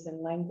images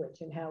and language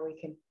and how we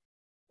can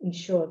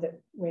ensure that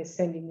we're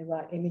sending the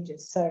right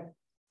images. So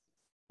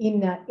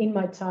in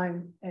my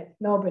time at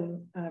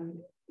Melbourne,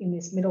 in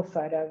this middle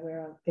photo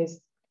where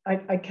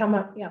I come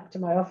up to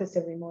my office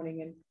every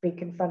morning and be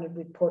confronted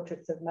with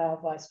portraits of male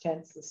vice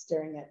chancellors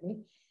staring at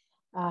me,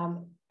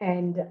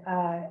 and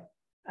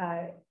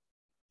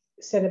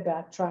set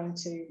about trying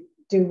to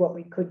do what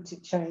we could to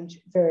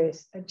change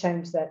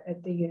that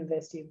at the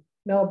University of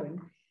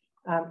Melbourne,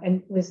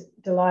 and was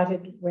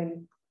delighted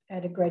when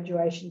at a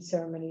graduation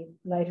ceremony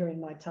later in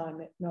my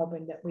time at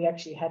Melbourne that we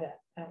actually had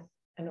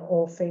an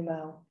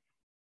all-female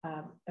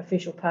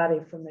official party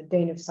from the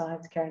Dean of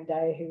Science, Karen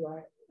Day, who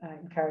I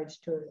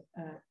encouraged to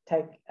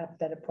take up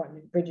that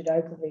appointment. Bridget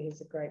Ogilvie, who's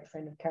a great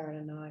friend of Karen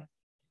and I.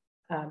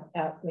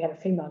 We had a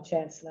female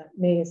chancellor,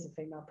 me as the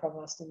female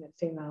provost, and a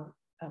female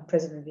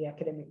president of the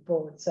academic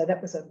board. So that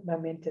was a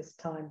momentous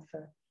time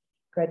for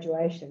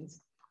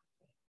graduations.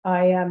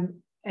 I've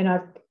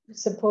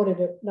supported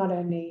not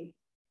only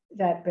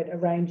that, but a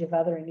range of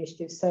other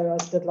initiatives. So I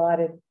was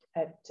delighted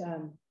at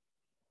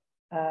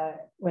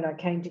when I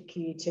came to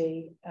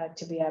QUT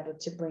to be able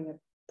to bring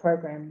a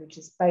program which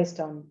is based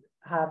on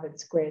Harvard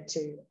Square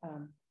to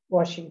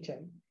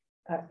Washington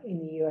in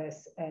the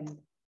US, and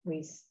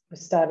we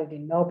started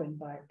in Melbourne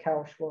by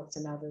Carol Schwartz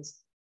and others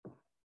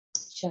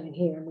shown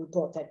here, and we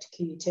brought that to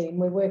QUT, and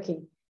we're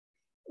working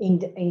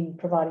in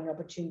providing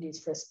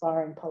opportunities for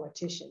aspiring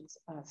politicians,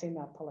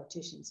 female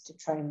politicians, to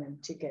train them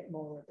to get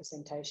more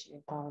representation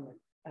in Parliament,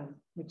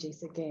 which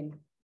is again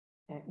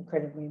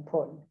incredibly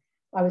important.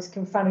 I was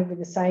confronted with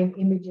the same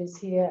images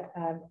here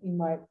in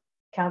my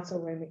council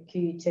room at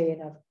QUT,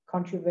 and I've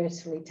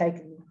controversially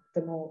taken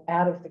them all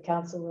out of the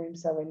council room,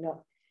 so we're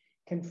not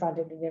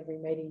confronted in every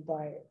meeting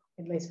by,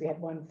 at least we had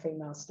one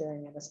female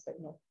staring at us, but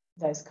not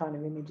those kind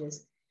of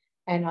images.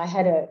 And I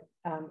had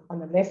on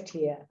the left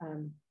here,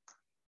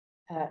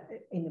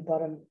 in the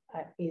bottom,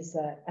 is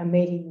a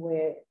meeting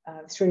where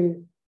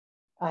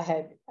I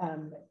had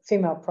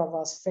female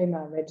provost,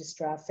 female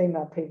registrar,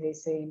 female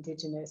PVC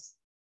Indigenous,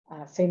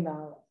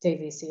 female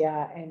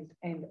DVCR,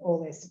 and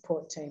all their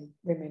support team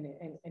women,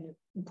 and an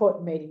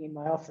important meeting in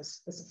my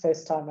office. It was the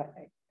first time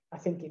I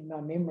think in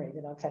my memory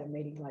that I've had a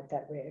meeting like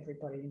that where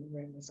everybody in the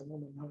room was a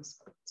woman. I was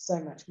so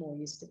much more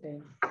used to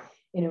being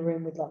in a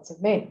room with lots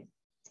of men.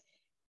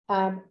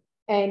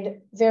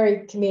 And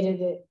very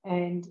committed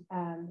and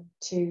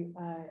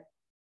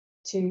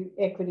to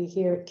equity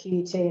here at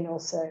QUT, and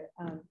also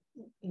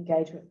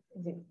engagement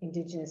with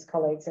Indigenous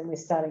colleagues. And we're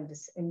starting to,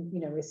 and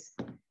we're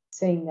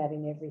seeing that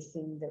in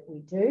everything that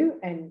we do.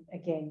 And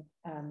again,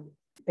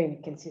 been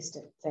a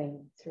consistent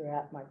theme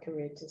throughout my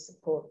career to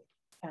support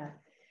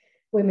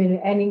women,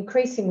 and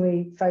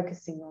increasingly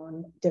focusing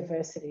on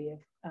diversity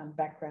of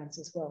backgrounds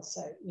as well.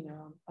 So,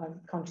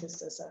 I'm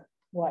conscious as a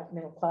white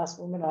middle class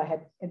woman, I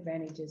had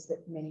advantages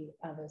that many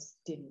others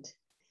didn't.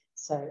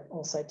 So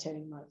also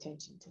turning my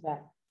attention to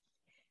that.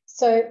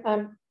 So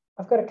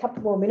I've got a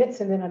couple more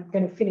minutes and then I'm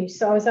going to finish.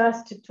 So I was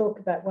asked to talk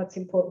about what's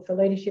important for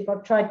leadership.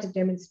 I've tried to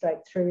demonstrate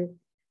through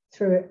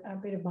a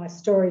bit of my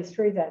story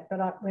through that,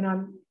 but when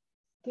I'm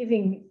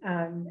giving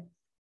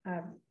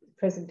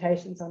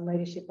presentations on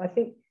leadership, I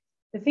think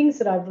the things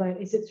that I've learned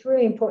is it's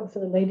really important for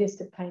the leaders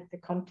to paint the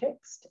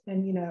context.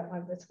 And,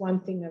 it's one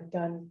thing I've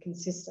done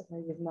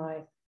consistently with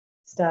my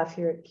staff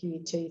here at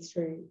QUT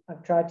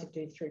I've tried to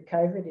do through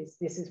COVID is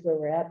this is where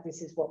we're at,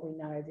 this is what we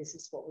know, this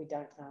is what we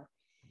don't know.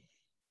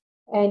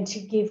 And to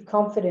give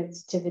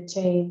confidence to the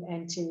team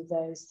and to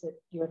those that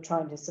you're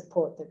trying to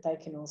support that they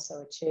can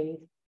also achieve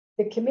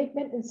the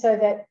commitment. And so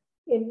that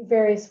in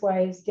various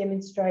ways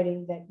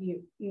demonstrating that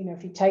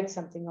if you take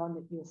something on,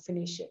 that you'll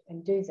finish it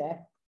and do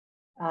that.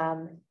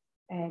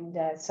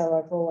 So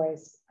I've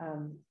always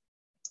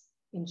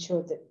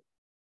ensured that,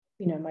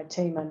 my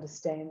team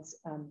understands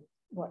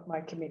what my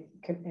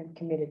am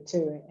committed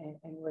to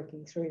and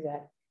working through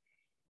that.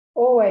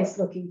 Always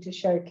looking to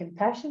show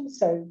compassion,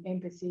 so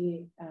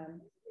empathy,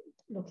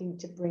 looking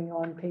to bring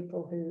on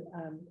people who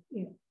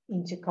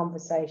into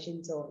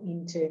conversations or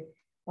into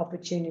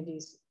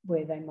opportunities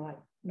where they might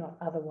not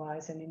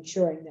otherwise, and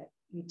ensuring that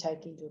you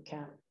take into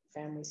account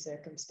family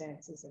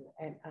circumstances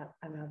and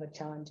other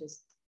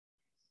challenges.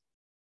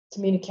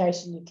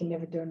 Communication you can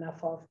never do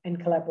enough of,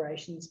 and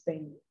collaboration's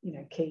been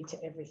key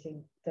to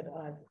everything that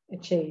I've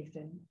achieved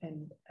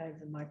and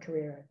over my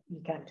career.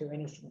 You can't do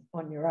anything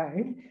on your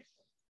own,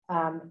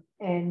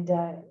 and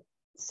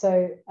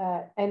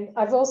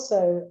I've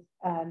also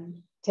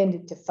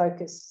tended to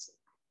focus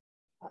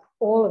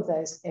all of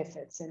those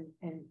efforts and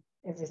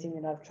everything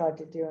that I've tried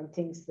to do on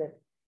things that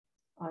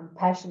I'm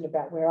passionate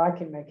about, where I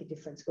can make a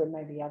difference where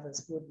maybe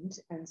others wouldn't.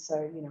 And so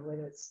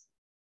whether it's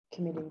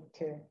committing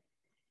to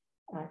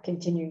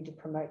continuing to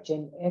promote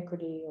gender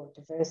equity or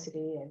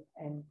diversity,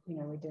 and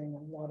we're doing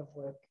a lot of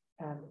work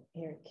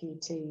here at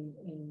QUT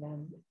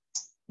in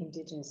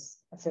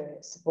for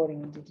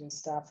supporting Indigenous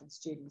staff and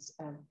students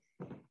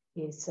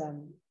is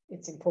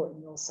it's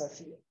important also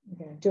if you're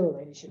going to do a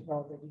leadership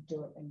role that you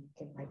do it and you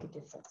can make a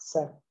difference.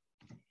 So,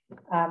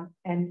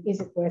 and is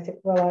it worth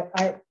it? Well,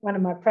 one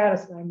of my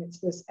proudest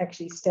moments was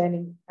actually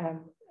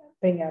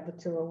being able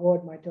to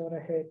award my daughter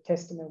her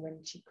testimony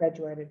when she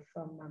graduated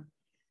from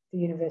the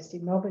University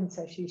of Melbourne.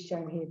 So she's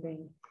shown here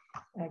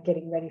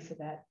getting ready for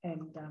that.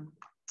 And,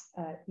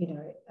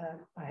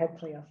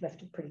 hopefully I've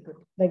left a pretty good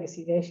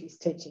legacy there. She's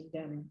teaching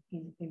down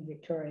in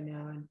Victoria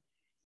now.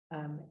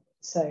 And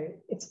so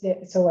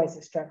it's always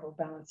a struggle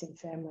balancing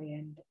family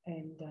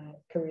and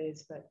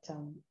careers, but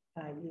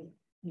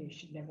you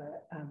should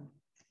never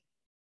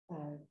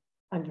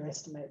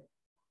underestimate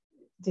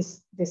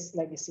this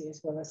legacy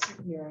as well as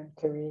your own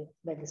career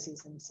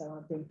legacies. And so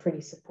I've been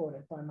pretty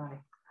supported by my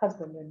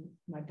husband and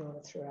my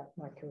daughter throughout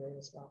my career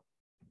as well.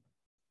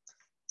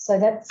 So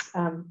that's,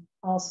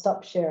 I'll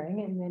stop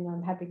sharing and then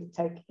I'm happy to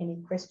take any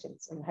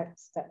questions. And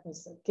that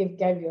was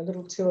gave you a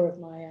little tour of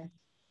my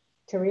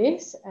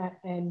careers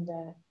and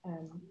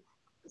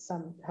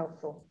some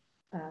helpful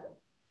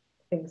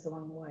things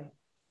along the way.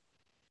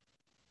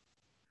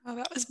 Oh,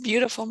 that was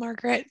beautiful,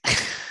 Margaret.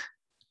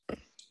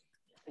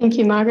 Thank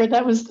you, Margaret.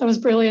 That was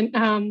brilliant.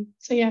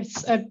 So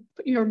yes,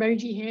 put your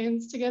emoji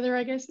hands together,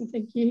 I guess, and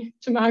thank you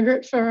to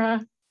Margaret for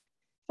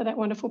that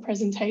wonderful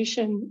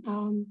presentation.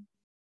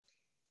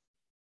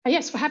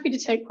 Yes, we're happy to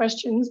take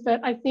questions, but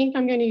I think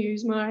I'm going to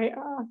use my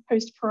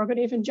host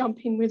prerogative and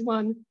jump in with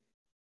one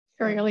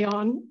very early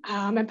on.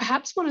 And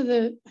perhaps one of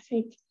the, I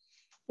think,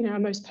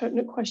 most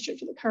pertinent question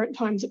for the current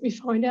times that we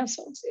find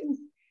ourselves in.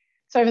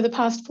 So over the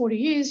past 40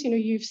 years,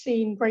 you've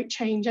seen great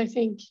change, I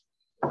think,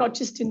 not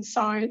just in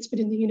science, but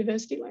in the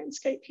university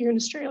landscape here in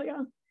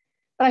Australia.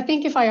 But I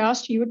think if I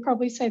asked you, you would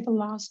probably say the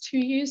last 2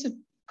 years are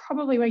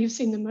probably where you've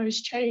seen the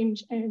most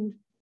change and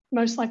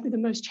most likely the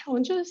most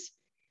challenges.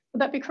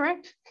 Would that be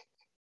correct?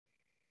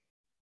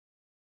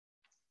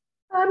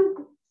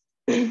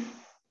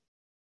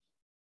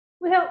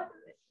 Well,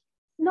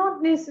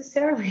 not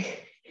necessarily.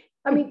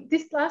 I mean,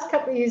 this last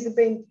couple of years have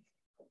been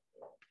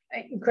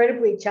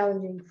incredibly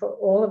challenging for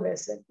all of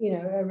us,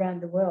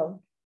 around the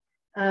world.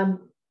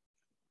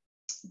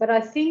 But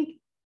I think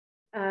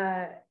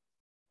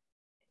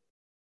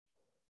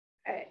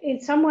in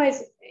some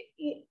ways,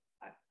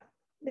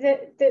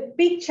 the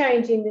big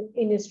change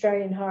in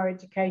Australian higher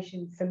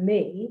education for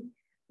me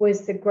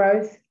was the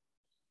growth.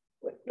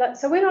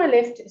 So when I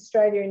left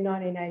Australia in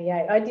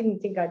 1988, I didn't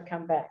think I'd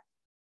come back,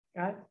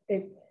 right?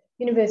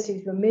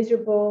 Universities were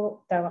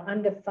miserable, they were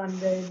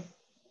underfunded,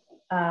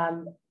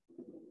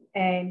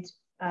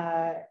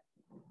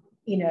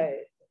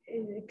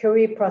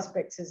 career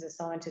prospects as a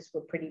scientist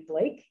were pretty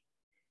bleak.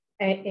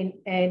 And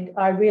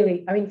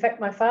in fact,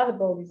 my father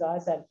bawled his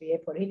eyes out at the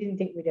airport. He didn't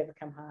think we'd ever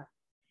come home.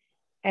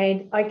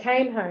 And I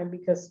came home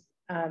because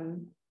I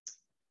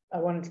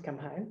wanted to come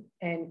home,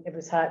 and it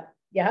was hard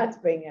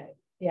being a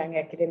young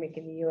academic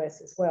in the US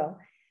as well,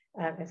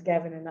 as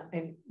Gavin and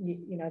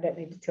I don't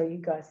need to tell you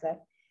guys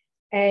that.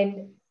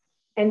 And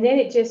then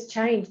it just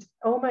changed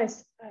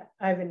almost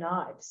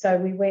overnight. So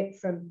we went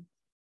from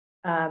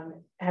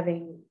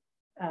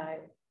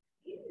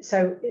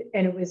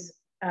it was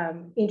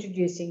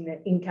introducing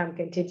the income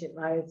contingent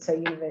load, so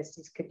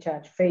universities could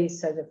charge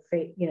fees, so the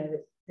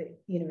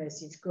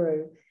universities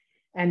grew,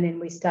 and then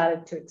we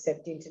started to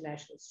accept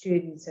international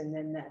students, and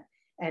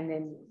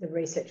then the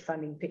research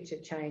funding picture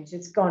changed.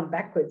 It's gone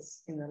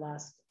backwards in the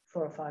last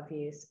 4 or 5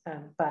 years,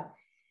 but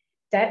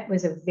that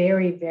was a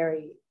very,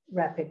 very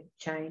rapid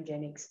change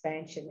and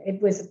expansion.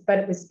 But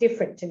it was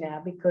different to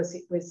now because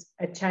it was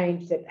a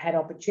change that had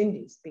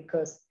opportunities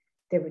because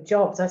there were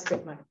jobs. I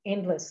spent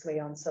endlessly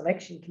on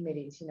selection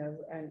committees,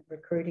 and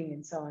recruiting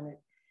and so on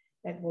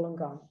at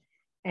Wollongong.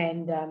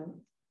 And,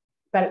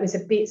 but it was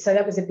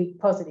that was a big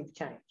positive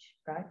change,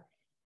 right?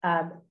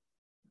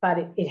 But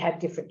it had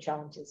different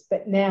challenges.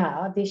 But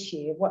now, this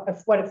year, what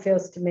it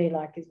feels to me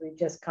like is we've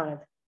just kind of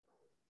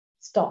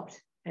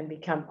stopped and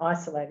become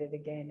isolated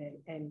again,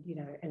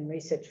 and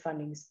research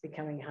funding's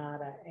becoming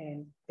harder,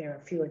 and there are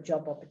fewer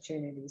job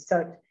opportunities.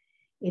 So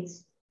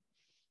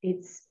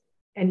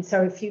and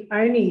so if you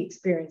only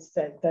experience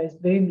those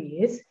boom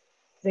years,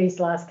 these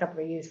last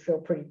couple of years feel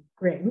pretty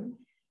grim.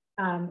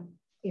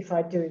 If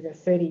I do the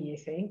 30-year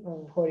thing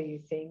or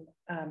 40-year thing,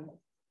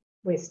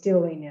 we're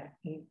still in an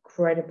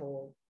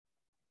incredible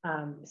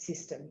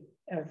system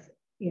of,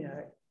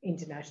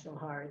 international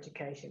higher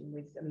education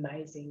with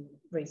amazing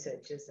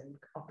researchers and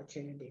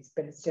opportunities,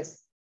 but it's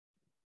just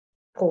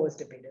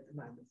paused a bit at the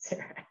moment,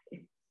 Sarah.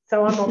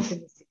 So I'm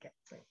optimistic,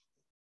 actually.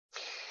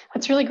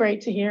 That's really great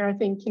to hear. I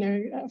think,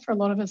 for a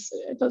lot of us,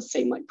 it does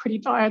seem like pretty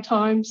dire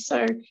times.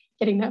 So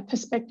getting that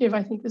perspective,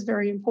 I think, is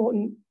very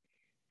important.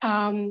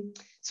 So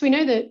we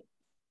know that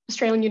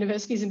Australian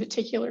universities in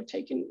particular have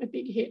taken a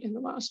big hit in the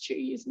last 2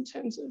 years in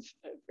terms of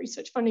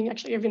research funding.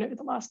 Actually, over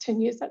the last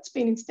 10 years, that's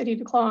been in steady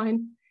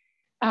decline.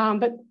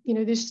 But,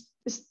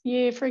 this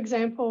year, for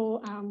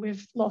example,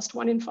 we've lost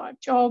 1 in 5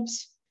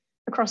 jobs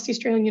across the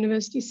Australian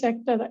university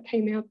sector. That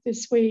came out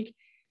this week.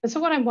 And so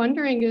what I'm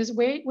wondering is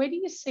where do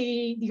you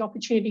see the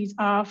opportunities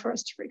are for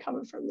us to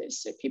recover from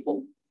this? So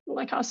people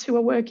like us who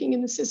are working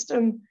in the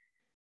system,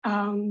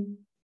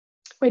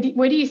 where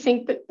do you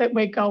think that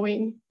we're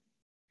going?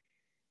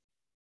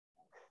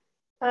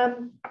 I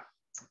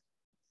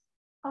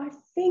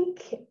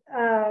think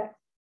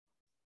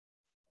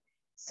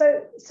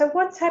so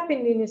what's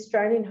happened in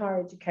Australian higher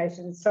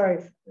education,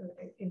 sorry,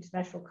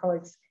 international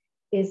colleagues,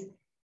 is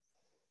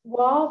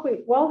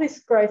while this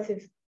growth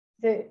of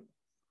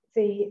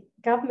the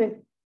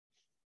government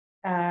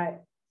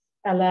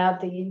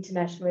allowed the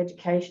international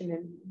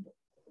education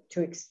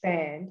to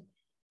expand,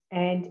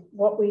 and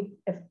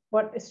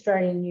what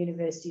Australian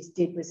universities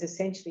did was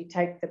essentially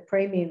take the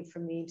premium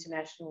from the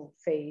international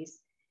fees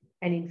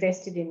and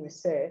invested in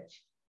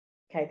research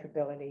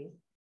capability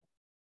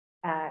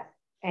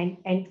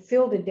and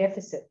filled a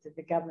deficit that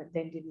the government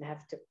then didn't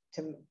have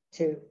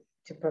to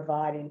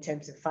provide in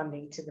terms of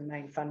funding to the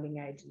main funding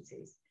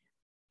agencies.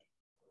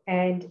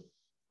 And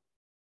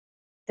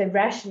the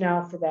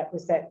rationale for that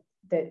was that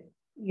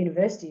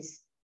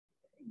universities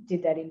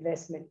did that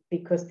investment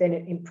because then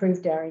it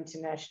improved our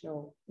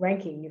international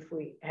ranking if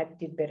we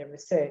did better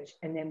research,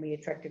 and then we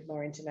attracted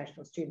more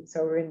international students.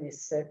 So we're in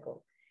this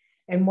circle.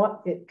 And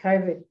what the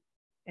COVID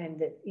and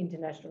the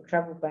international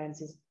travel bans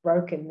has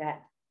broken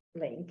that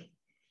link.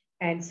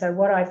 And so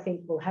what I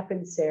think will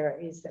happen, Sarah,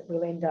 is that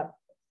we'll end up,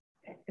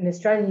 an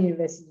Australian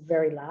university is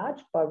very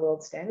large by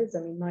world standards. I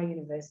mean, my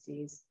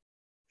university is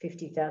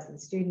 50,000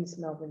 students,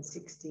 Melbourne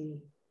 60,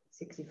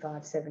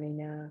 65, 70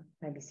 now,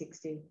 maybe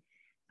 60.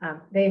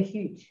 They're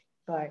huge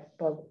by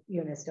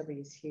UNSW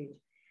is huge.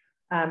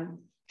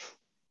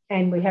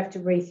 And we have to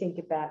rethink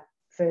about,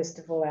 first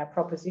of all, our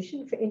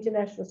proposition for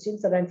international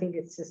students. I don't think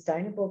it's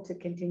sustainable to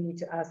continue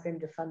to ask them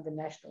to fund the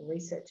national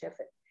research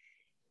effort.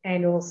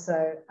 And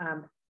also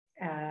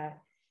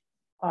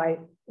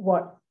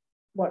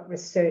what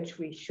research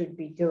we should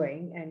be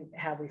doing and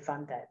how we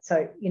fund that.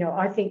 So, you know,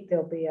 I think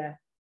there'll be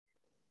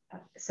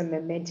some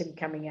momentum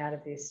coming out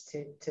of this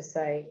to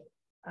say,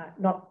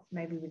 not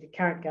maybe with the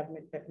current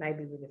government, but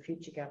maybe with the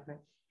future government,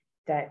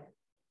 that,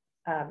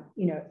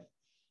 you know,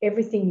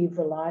 everything you've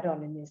relied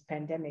on in this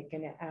pandemic,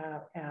 and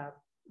our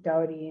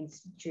Doherty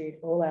Institute,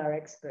 all our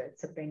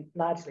experts have been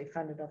largely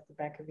funded off the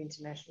back of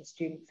international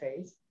student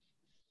fees.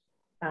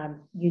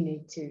 You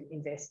need to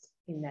invest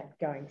in that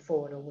going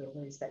forward, or we'll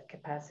lose that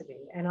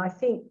capacity. And I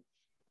think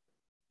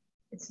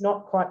it's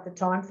not quite the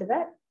time for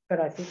that, but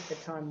I think the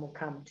time will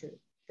come to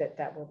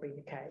that will be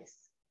the case.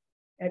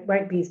 It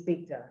won't be as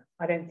big though.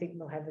 I don't think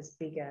we'll have as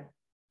big a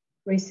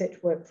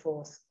research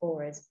workforce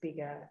or as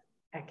bigger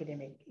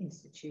academic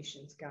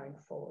institutions going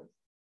forward.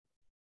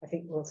 I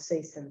think we'll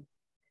see some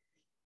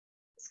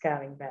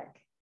scaling back,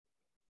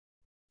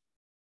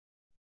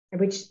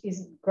 which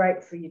isn't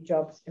great for your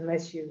jobs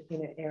unless you're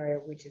in an area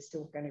which is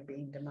still going to be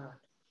in demand.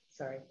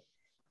 Sorry,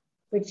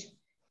 which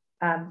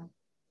I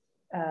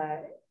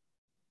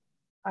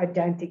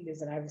don't think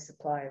there's an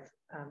oversupply of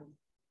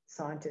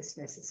scientists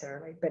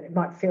necessarily, but it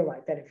might feel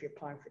like that if you're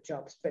applying for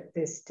jobs. But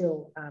there's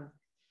still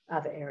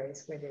other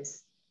areas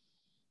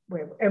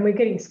and we're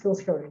getting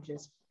skills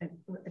shortages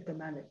at the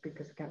moment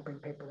because we can't bring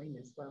people in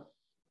as well.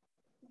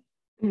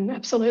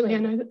 Absolutely. I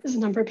know that there's a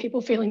number of people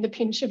feeling the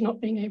pinch of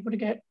not being able to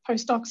get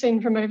postdocs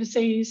in from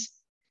overseas.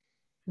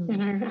 You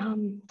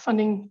know,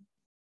 funding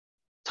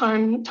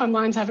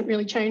timelines haven't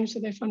really changed, so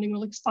their funding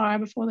will expire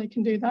before they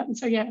can do that. And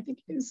so, yeah, I think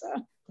it is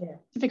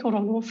difficult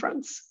on all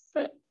fronts,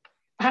 but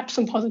perhaps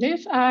some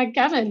positive.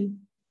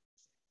 Gavin,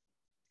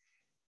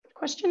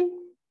 question?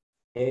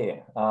 Yeah.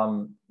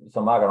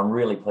 So, Margaret, I'm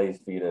really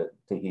pleased for you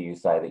to hear you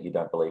say that you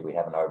don't believe we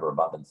have an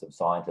overabundance of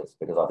scientists,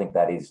 because I think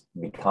that is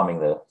becoming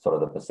the sort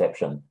of the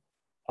perception.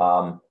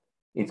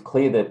 It's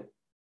clear that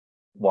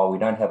while we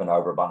don't have an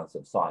overabundance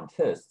of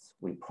scientists,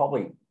 we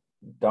probably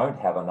don't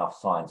have enough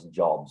science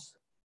jobs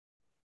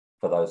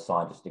for those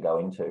scientists to go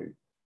into.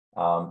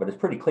 But it's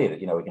pretty clear that,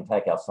 you know, we can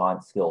take our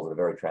science skills that are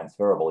very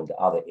transferable into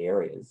other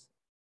areas.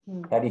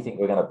 How do you think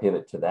we're going to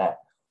pivot to that?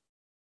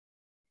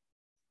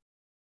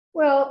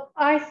 Well,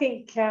 I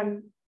think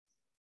I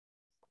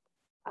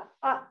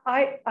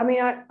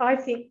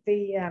think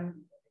the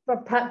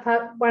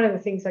one of the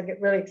things I get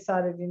really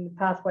excited in the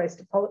Pathways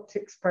to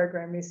Politics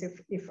program is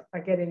if I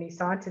get any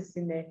scientists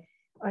in there,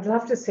 I'd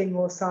love to see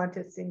more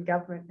scientists in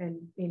government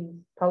and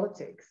in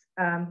politics.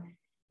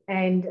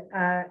 And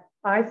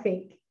I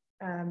think,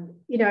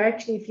 you know,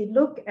 actually, if you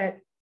look at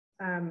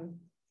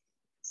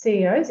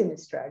CEOs in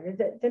Australia,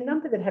 the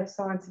number that have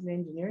science and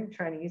engineering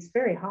training is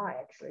very high,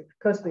 actually,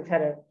 because we've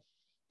had a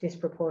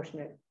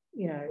disproportionate,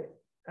 you know,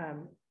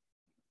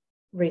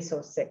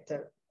 resource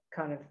sector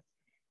kind of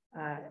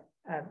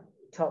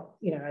top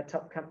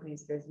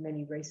companies. There's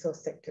many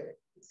resource sector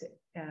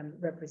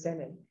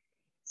represented.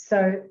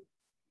 So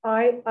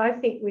I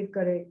think we've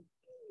got to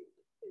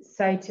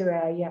say to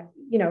our,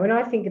 you know, when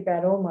I think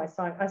about all my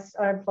science,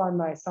 I apply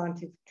my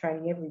scientific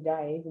training every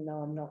day, even though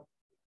I'm not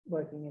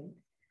working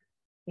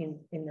in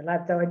the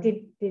lab. Though I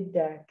did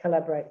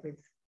collaborate with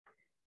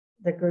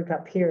the group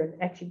up here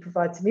and actually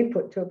provide some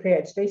input to a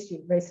PhD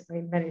student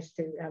recently, managed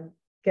to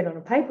get on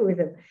a paper with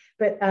them.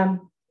 But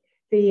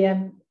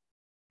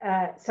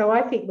so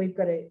I think we've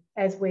got to,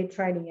 as we're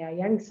training our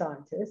young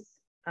scientists,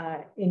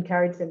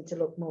 encourage them to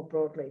look more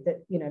broadly,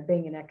 that, you know,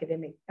 being an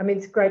academic, I mean,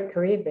 it's a great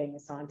career being a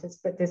scientist,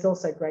 but there's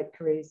also great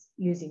careers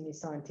using your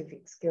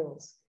scientific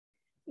skills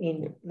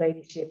in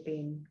leadership,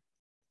 in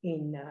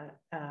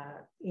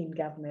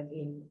government,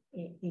 in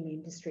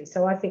industry.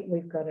 So I think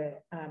we've got to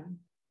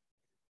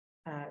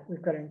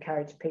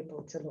encourage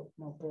people to look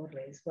more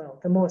broadly as well.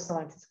 The more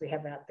scientists we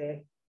have out there,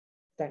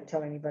 don't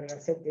tell anybody I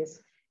said this,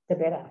 the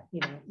better,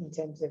 you know, in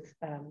terms of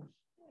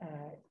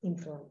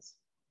influence.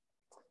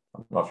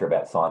 I'm not sure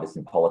about scientists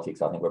in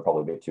politics. I think we're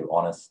probably a bit too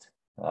honest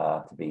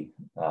to be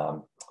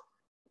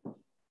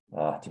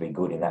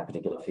good in that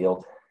particular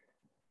field.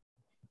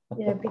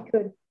 Yeah, it'd be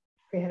good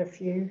if we had a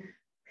few.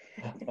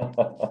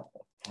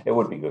 It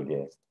would be good,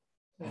 yes.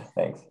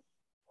 Thanks.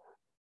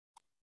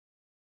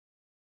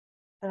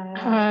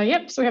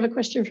 Yep, so we have a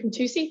question from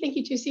Tusi. Thank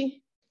you,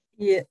 Tusi.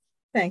 Yeah,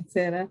 thanks,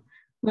 Sarah.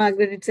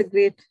 Margaret, it's a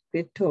great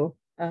talk.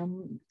 I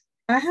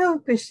have a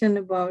question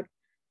about,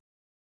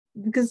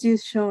 because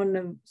you've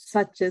shown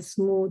such a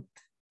smooth,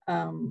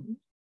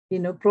 you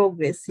know,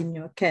 progress in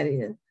your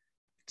career.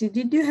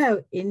 Did you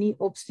have any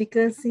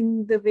obstacles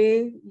in the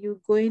way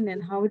you go in,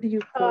 and how do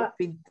you cope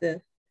with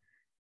the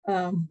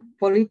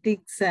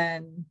politics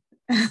and?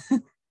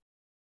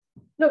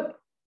 Look,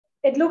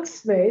 it looks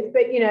smooth,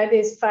 but, you know,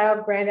 there's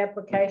failed grant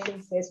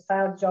applications, there's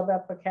failed job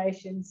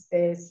applications,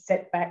 there's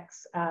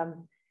setbacks,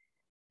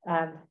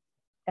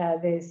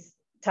 there's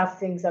tough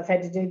things I've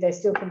had to do. They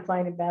still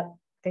complain about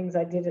things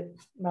I did at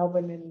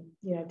Melbourne and,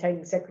 you know,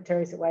 taking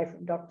secretaries away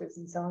from doctors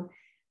and so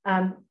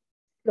on.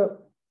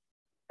 Look,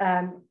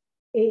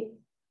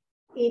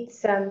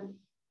 it's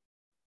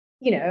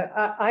you know,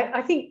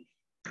 I think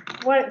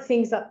one of the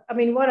things that, I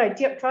mean, what I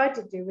tried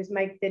to do was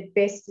make the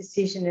best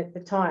decision at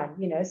the time,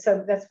 you know,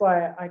 so that's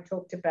why I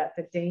talked about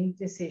the dean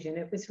decision.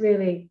 It was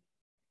really,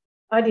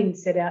 I didn't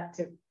set out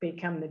to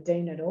become the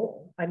dean at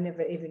all. I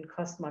never even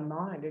crossed my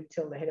mind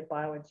until the head of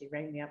biology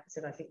rang me up and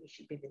said, I think you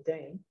should be the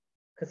dean,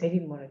 because he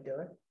didn't want to do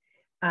it.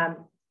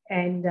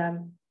 And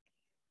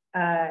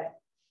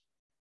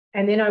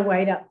then I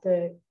weighed up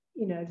the,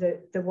 you know, the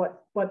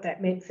what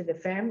that meant for the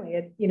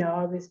family. You know,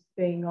 I was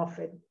being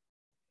offered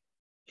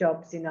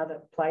jobs in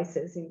other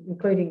places,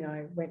 including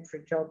I went for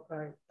a job,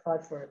 I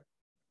applied for it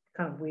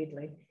kind of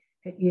weirdly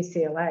at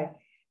UCLA.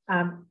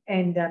 And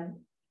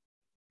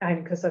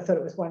because I thought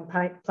it was one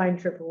plane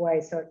trip away,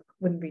 so it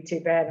wouldn't be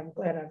too bad. I'm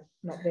glad I'm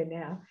not there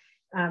now.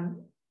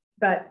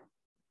 But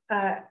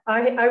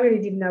I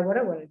really didn't know what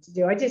I wanted to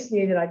do. I just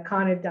knew that I'd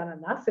kind of done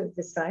enough of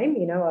the same.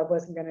 You know, I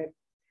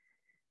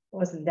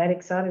wasn't that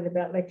excited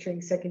about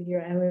lecturing second year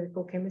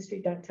analytical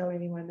chemistry. Don't tell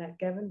anyone that,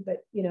 Gavin.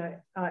 But, you know,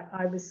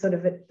 I was sort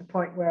of at the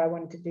point where I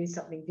wanted to do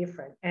something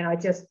different. And I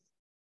just,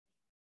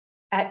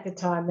 at the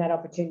time, that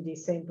opportunity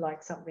seemed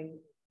like something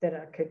that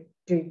I could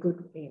do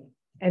good in.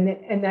 And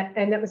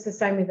that was the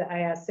same with the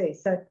ARC.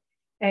 So,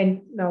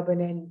 and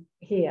Melbourne and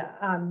here.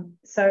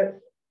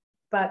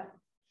 But,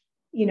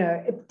 you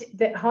know,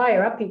 the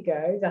higher up you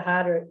go, the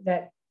harder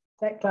that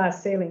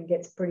glass ceiling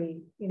gets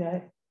pretty, you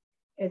know,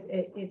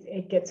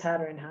 it gets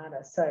harder and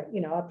harder. So,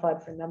 you know, I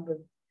applied for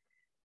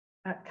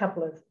a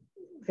couple of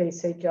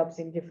VC jobs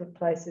in different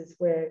places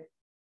where,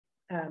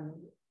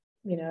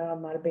 you know, I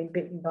might have been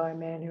bitten by a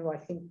man who I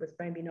think was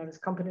maybe not as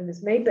competent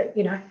as me, but,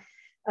 you know,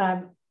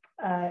 and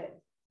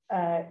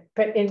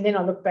then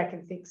I look back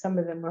and think some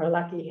of them were a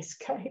lucky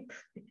escape.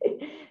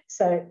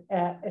 So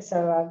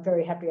I'm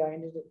very happy I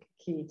ended at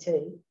QUT.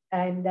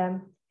 And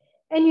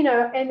you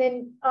know, and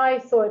then I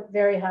thought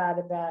very hard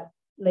about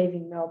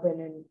leaving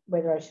Melbourne and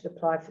whether I should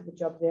apply for the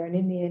job there. And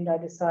in the end, I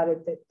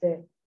decided that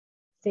the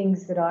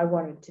things that I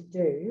wanted to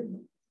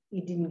do,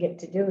 you didn't get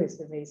to do as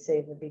the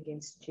VC of a big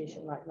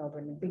institution like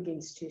Melbourne. A big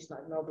institution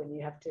like Melbourne,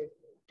 you have to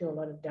do a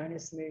lot of donor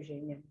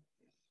smooshing and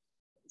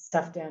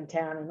stuff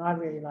downtown. And I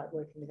really like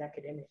working with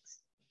academics.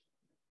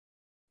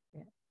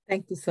 Yeah.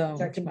 Thank you so much.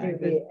 So I can do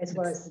here as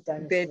well as the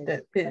donor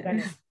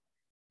smooshing.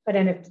 I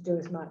don't have to do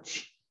as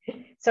much.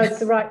 So it's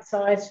the right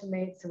size for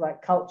me. It's the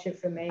right culture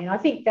for me. And I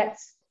think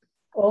that's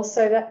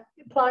also that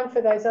applying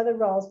for those other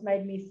roles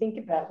made me think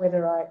about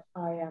whether I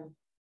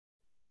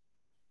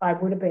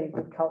would have been a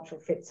good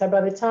cultural fit. So by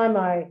the time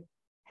I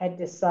had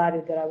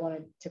decided that I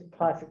wanted to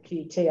apply for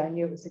QUT, I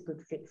knew it was a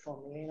good fit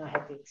for me and I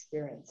had the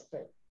experience,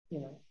 but,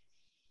 you know,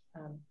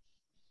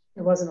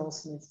 it wasn't all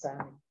smooth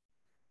sailing.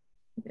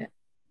 Yeah,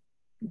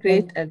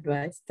 great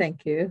advice.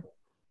 Thank you.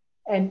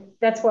 And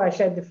that's why I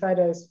showed the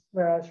photos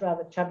where I was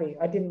rather chubby.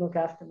 I didn't look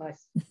after my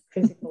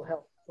physical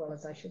health as well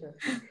as I should have.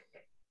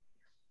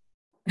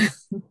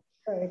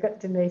 Sorry, I got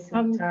Denise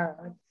and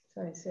Tara.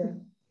 Sorry, Sarah.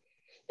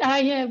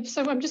 Yeah,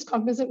 so I'm just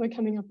cognizant we're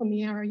coming up on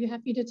the hour. Are you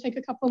happy to take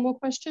a couple more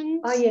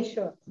questions? Oh, yeah,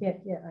 sure. Yeah,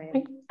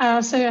 I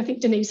am. So I think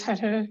Denise had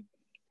her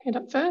hand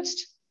up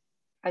first.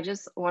 I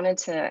just wanted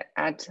to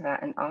add to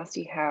that and ask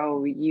you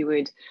how you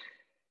would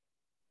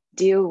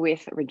deal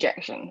with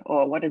rejection,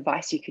 or what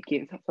advice you could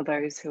give for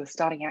those who are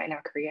starting out in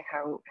our career.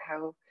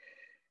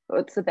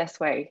 What's the best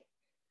way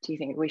do you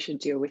think we should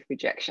deal with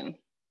rejection?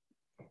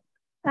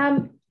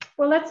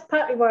 Well, that's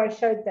partly why I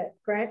showed that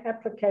grant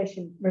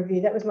application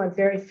review. That was my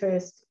very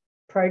first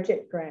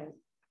project grant.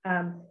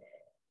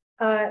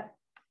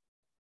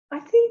 I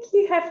think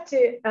you have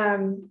to,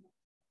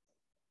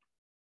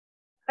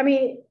 I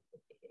mean,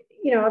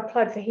 you know, I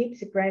applied for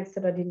heaps of grants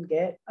that I didn't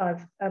get.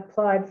 I've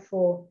applied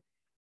for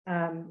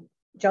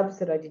jobs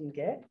that I didn't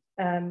get.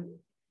 And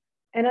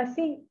I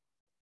think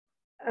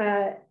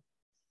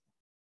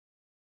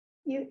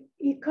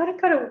you've got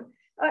to,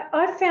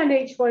 I found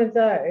each one of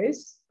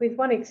those, with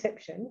one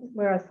exception,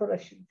 where I thought I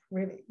should,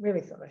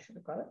 really thought I should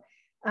have got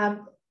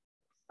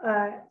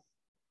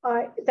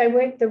it. They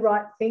weren't the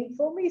right thing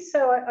for me,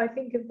 so I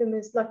think of them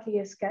as lucky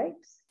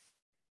escapes.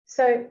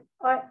 So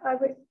I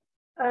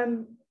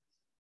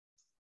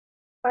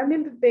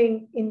remember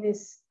being in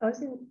this,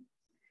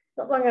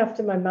 not long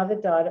after my mother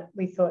died,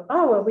 we thought,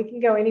 oh, well, we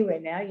can go anywhere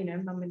now, you know,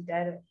 mum and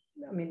dad.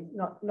 I mean,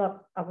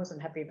 I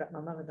wasn't happy about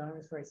my mother dying, I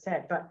was very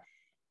sad, but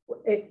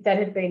that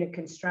had been a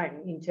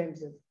constraint in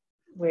terms of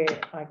where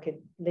I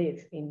could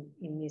live in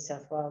New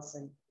South Wales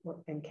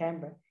and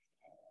Canberra.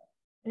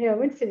 And, I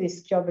went for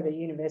this job at a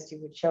university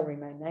which shall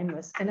remain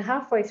nameless, and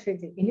halfway through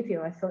the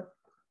interview, I thought,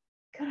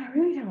 God, I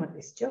really don't want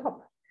this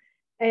job.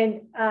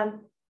 And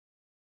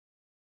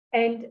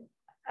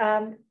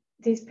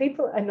these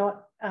people are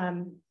not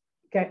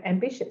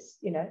ambitious,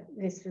 you know.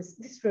 This was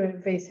a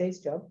VC's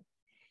job.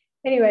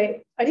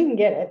 Anyway, I didn't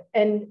get it,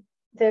 and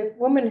the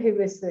woman who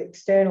was the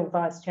external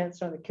vice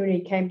chancellor on the committee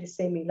came to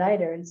see me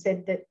later and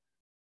said that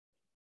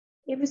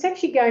it was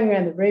actually going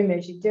around the room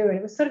as you do, and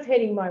it was sort of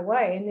heading my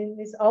way. And then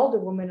this older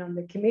woman on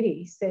the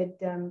committee said,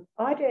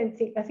 I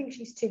think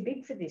she's too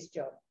big for this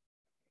job,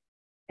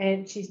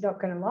 and she's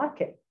not going to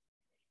like it.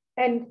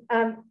 And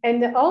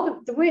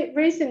the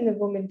reason the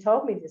woman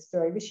told me this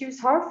story was she was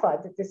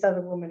horrified that this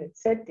other woman had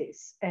said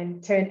this,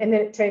 and then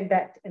it turned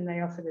back and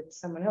they offered it to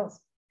someone else.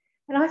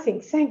 And I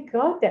think, thank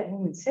God that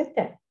woman said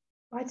that.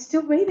 I'd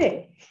still be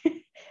there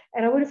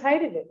and I would have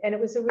hated it, and it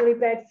was a really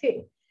bad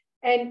fit.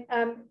 And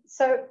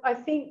so I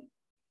think,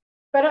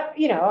 but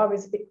you know, I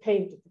was a bit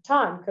peeved at the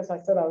time because I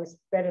thought I was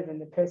better than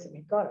the person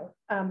who got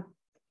it.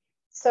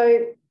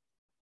 So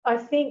I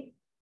think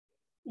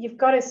you've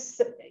got to,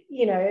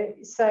 you know,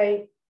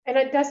 say, and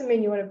it doesn't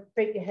mean you want to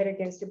beat your head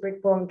against a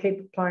brick wall and keep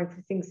applying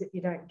for things that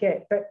you don't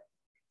get, but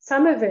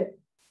some of it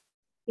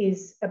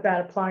is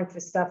about applying for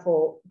stuff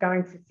or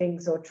going for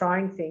things or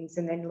trying things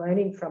and then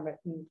learning from it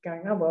and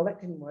going, oh, well, that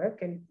didn't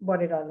work, and what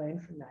did I learn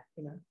from that,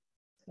 you know?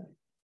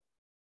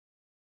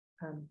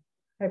 So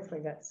hopefully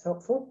that's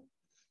helpful.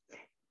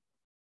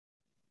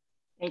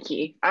 Thank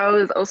you. I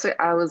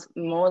was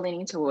more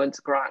leaning towards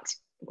grants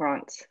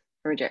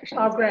rejections.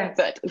 Oh, grants.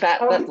 But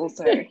that's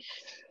also.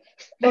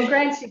 Well,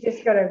 grants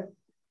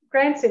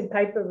and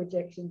paper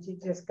rejections you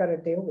just got to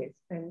deal with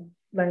and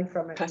learn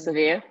from it.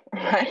 Persevere,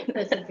 right?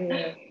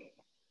 Persevere.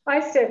 I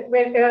said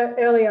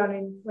early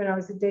on when I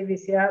was a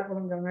DVC art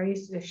Wollongong, I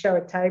used to show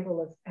a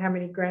table of how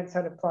many grants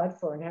I'd applied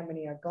for and how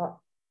many I got.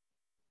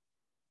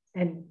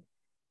 And,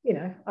 you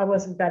know, I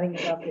wasn't batting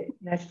above the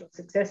national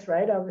success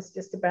rate. I was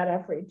just about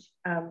average.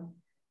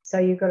 So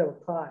you've got to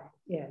apply.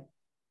 Yeah.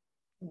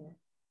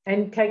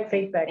 And take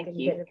feedback and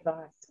get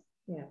advice.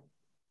 Yeah.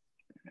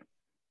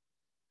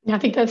 Yeah, I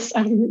think that's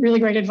really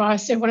great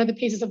advice. So one of the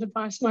pieces of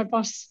advice my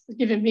boss has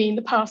given me in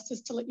the past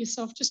is to let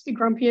yourself just be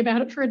grumpy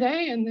about it for a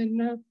day and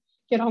then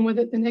get on with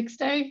it the next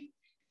day.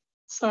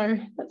 So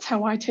that's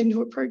how I tend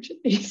to approach it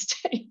these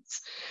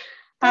days.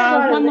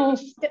 One more.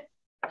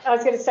 I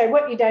was going to say,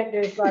 what you don't do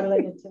is write a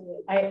letter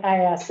to the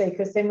ARC,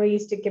 because then we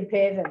used to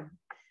compare them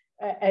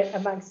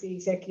amongst the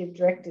executive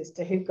directors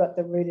to who got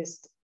the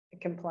rudest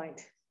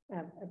complaint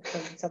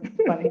from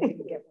someone who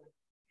didn't get one.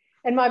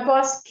 And my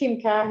boss,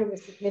 Kim Carr, who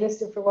was the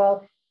minister for a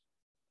while,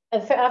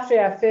 after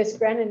our first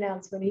grant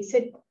announcement, he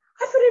said,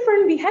 I thought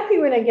everyone would be happy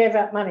when they gave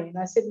out money. And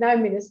I said, no,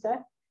 Minister,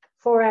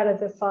 4 out of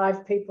the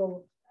 5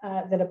 people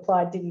that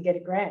applied didn't get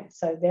a grant.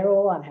 So they're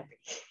all unhappy.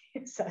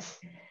 so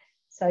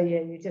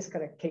yeah, you just got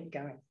to keep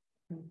going.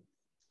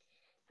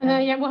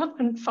 Yeah, we'll have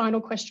one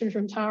final question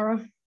from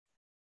Tara.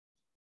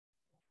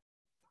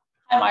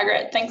 Hi,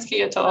 Margaret. Thanks for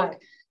your talk.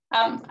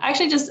 I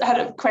actually just had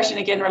a question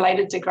again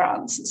related to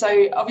grants.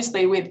 So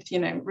obviously with, you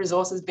know,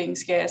 resources being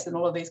scarce and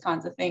all of these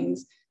kinds of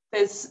things,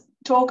 there's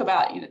talk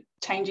about, you know,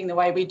 changing the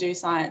way we do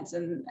science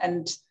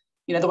and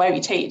you know, the way we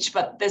teach,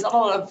 but there's not a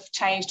lot of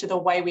change to the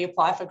way we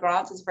apply for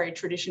grants. It's a very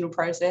traditional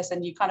process,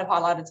 and you kind of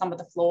highlighted some of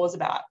the flaws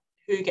about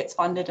who gets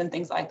funded and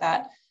things like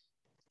that.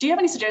 Do you have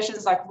any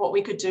suggestions like what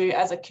we could do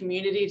as a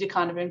community to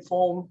kind of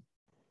inform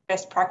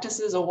best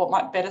practices, or what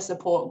might better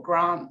support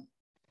grant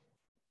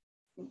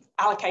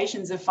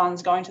allocations of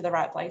funds going to the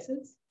right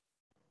places?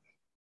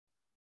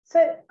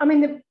 So, I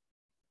mean, the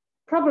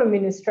problem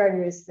in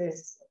Australia is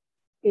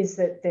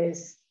that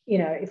there's, you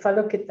know, if I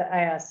look at the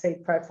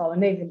ARC profile,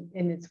 and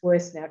it's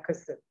worse now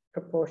because the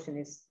proportion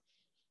is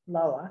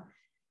lower,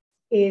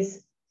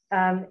 is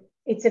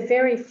it's a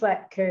very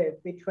flat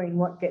curve between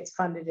what gets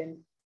funded and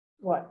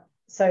what.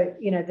 So,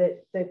 you know,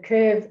 the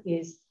curve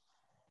is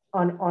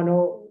on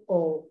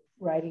all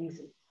ratings.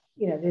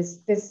 You know,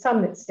 there's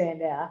some that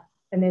stand out,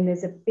 And then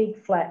there's a big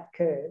flat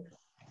curve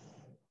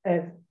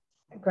of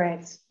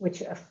grants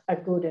which are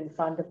good and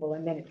fundable,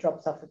 and then it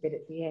drops off a bit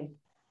at the end.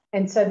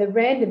 And so the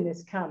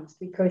randomness comes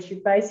because you're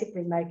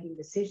basically making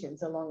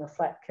decisions along a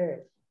flat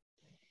curve.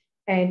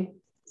 And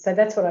so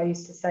that's what I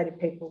used to say to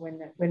people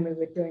when we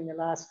were doing the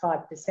last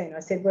 5%. I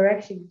said, we're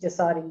actually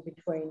deciding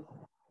between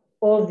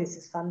all of this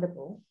is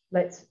fundable.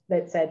 Let's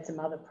add some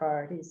other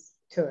priorities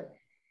to it.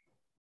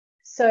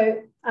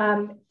 So,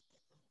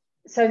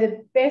 so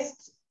the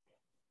best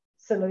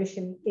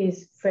solution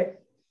is for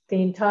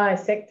the entire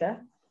sector,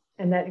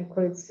 and that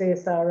includes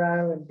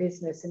CSIRO and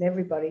business and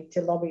everybody,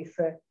 to lobby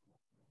for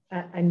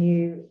a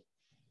new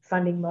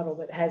funding model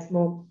that has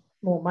more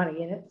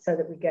money in it so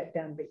that we get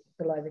down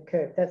below the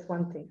curve. That's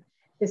one thing.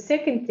 The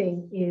second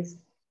thing is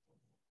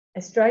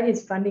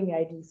Australia's funding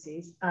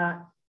agencies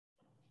are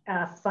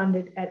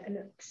funded at an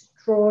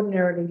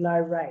extraordinarily low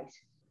rate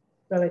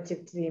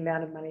relative to the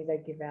amount of money they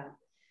give out.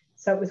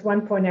 So it was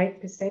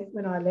 1.8%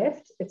 when I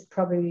left. It's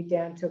probably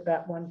down to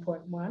about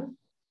 1.1.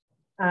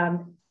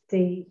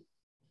 The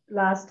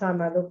last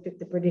time I looked at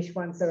the British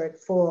ones, they were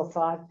at 4 or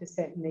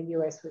 5%, and the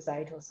US was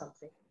 8 or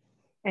something.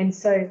 And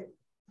so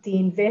the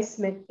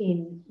investment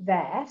in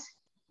that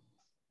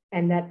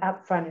and that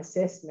upfront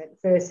assessment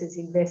versus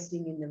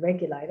investing in the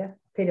regulator,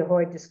 Peter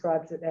Hoy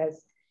describes it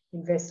as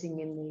investing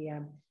in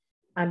the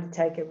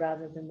undertaker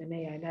rather than the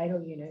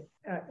neonatal unit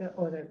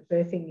or the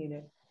birthing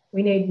unit.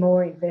 We need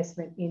more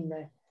investment in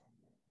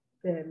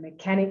the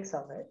mechanics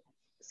of it,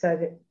 so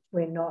that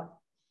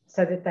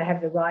so that they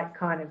have the right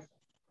kind of,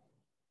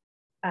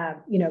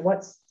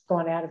 what's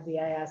gone out of the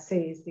ARC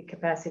is the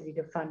capacity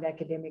to fund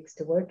academics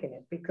to work in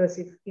it. Because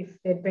if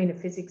there'd been a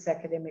physics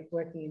academic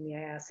working in the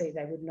ARC,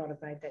 they would not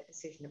have made that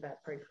decision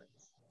about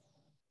preference.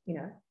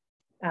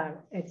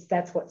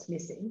 That's what's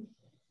missing.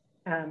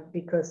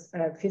 Because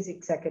a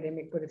physics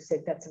academic would have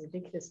said that's a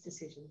ridiculous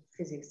decision.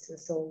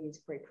 Physicists all use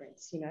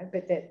preprints,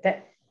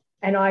 but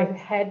and I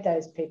had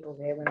those people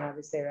there when I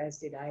was there, as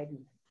did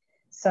Aidan.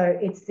 So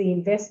it's the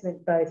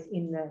investment both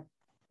in the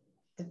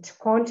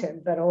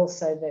quantum, but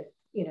also that,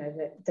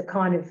 the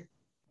kind of,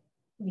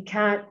 you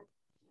can't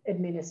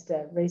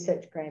administer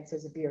research grants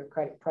as a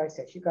bureaucratic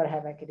process. You've got to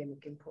have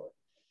academic input,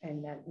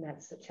 and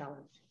that's the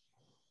challenge.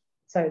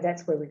 So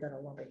that's where we've got to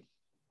lobby.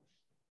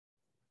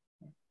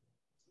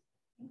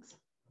 Thanks.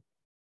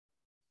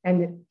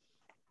 And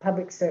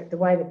the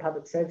way the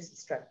public service is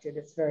structured,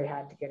 it's very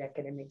hard to get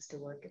academics to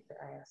work at the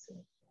ARC.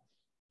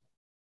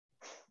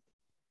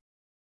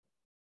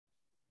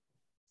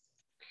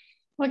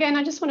 Well, again,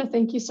 I just want to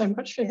thank you so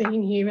much for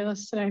being here with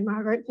us today,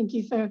 Margaret. Thank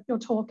you for your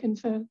talk and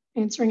for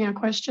answering our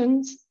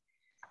questions.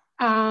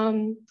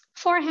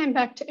 Before I hand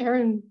back to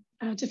Erin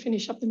to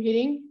finish up the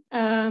meeting,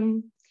 I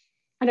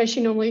know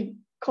she normally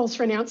calls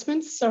for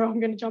announcements, so I'm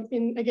going to jump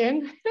in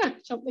again,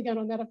 jump the gun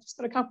on that. I've just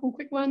got a couple of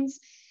quick ones.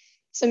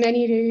 So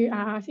many of you,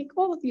 I think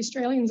all of the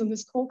Australians on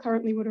this call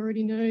currently would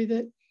already know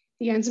that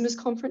the ANZIMIS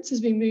conference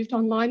has been moved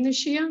online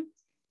this year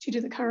due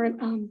to the current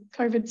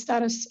COVID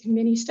status in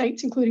many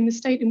states, including the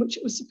state in which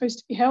it was supposed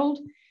to be held.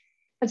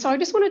 And so I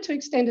just wanted to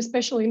extend a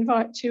special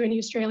invite to any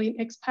Australian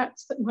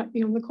expats that might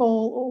be on the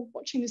call or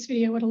watching this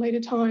video at a later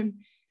time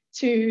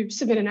to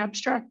submit an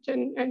abstract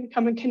and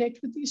come and connect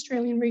with the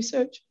Australian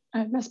research,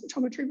 mass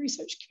spectrometry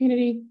research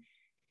community.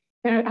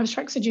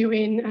 Abstracts are due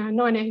in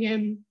 9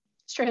 a.m.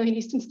 Australian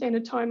Eastern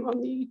Standard Time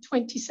on the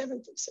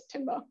 27th of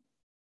September.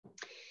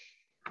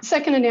 The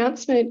second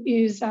announcement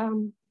is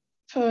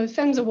for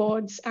FeMS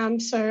Awards.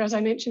 So as I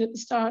mentioned at the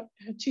start,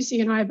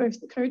 Tusi and I are both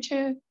the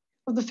co-chair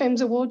of the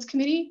FeMS Awards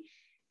Committee.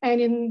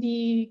 And in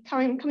the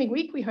coming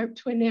week, we hope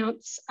to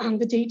announce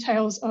the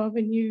details of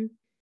a new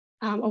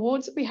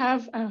awards that we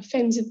have,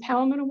 FeMS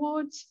Empowerment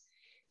Awards.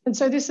 And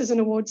so this is an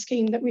award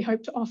scheme that we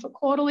hope to offer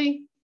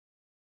quarterly.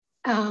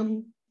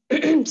 So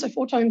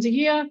 4 times a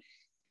year,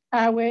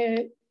 where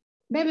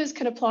members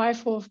can apply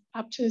for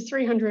up to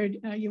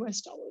 $300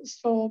 US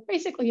for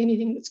basically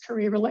anything that's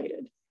career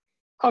related.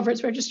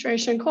 Conference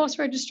registration, course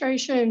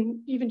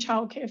registration, even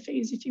childcare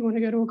fees if you want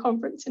to go to a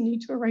conference and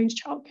need to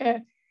arrange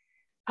childcare,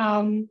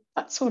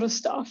 that sort of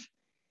stuff.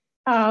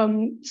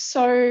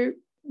 So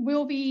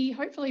we'll be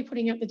hopefully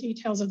putting out the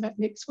details of that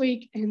next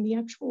week, and the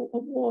actual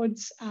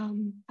awards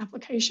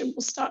application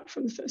will start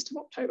from the 1st of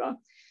October.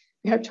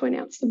 We hope to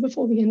announce them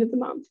before the end of the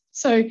month.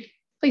 So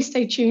please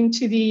stay tuned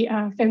to the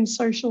FeMS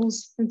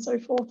socials and so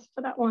forth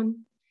for that one.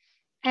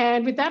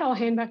 And with that, I'll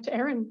hand back to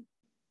Erin.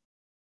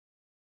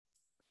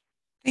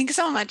 Thanks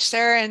so much,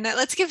 Sarah. And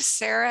let's give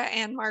Sarah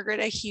and Margaret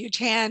a huge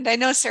hand. I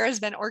know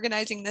Sarah's been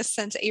organizing this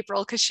since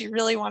April because she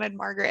really wanted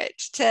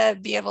Margaret to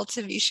be able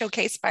to be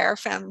showcased by our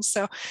FeMS.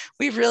 So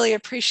we really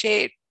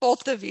appreciate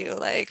both of you,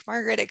 like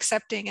Margaret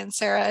accepting and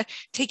Sarah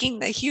taking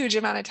the huge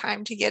amount of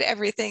time to get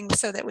everything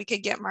so that we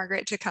could get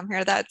Margaret to come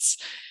here.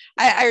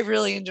 I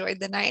really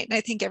enjoyed the night, and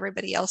I think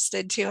everybody else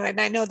did too.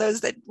 And I know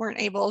those that weren't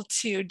able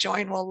to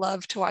join will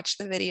love to watch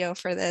the video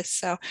for this.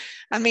 So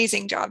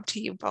amazing job to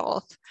you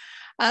both.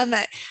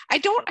 I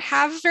don't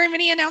have very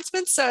many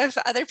announcements, so if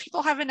other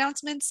people have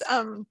announcements,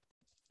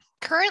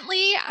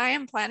 Currently, I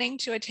am planning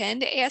to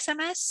attend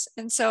ASMS.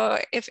 And so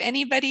if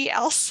anybody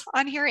else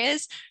on here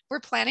is, we're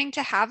planning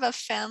to have a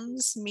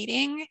FeMS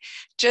meeting,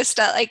 just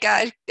like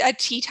a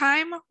tea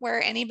time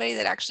where anybody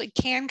that actually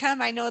can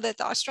come. I know that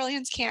the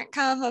Australians can't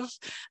come,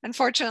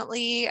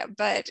 unfortunately,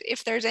 but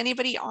if there's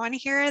anybody on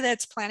here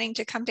that's planning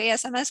to come to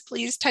ASMS,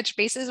 please touch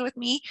bases with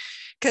me,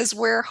 because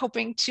we're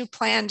hoping to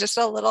plan just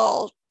a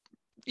little,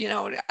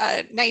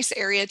 a nice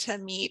area to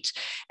meet,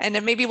 and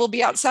then maybe we'll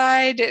be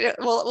outside.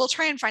 We'll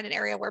try and find an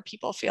area where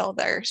people feel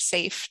they're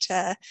safe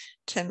to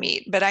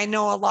meet. But I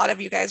know a lot of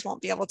you guys won't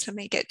be able to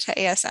make it to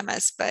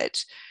ASMS,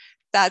 but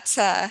that's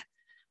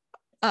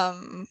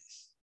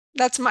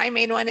my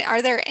main one.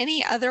 Are there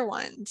any other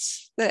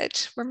ones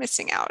that we're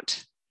missing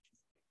out?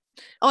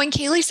 Oh, and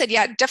Kaylee said,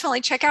 yeah,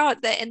 definitely check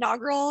out the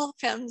inaugural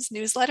FeMS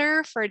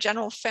newsletter for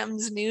general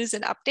FeMS news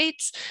and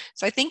updates.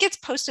 So I think it's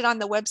posted on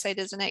the website,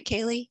 isn't it,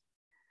 Kaylee?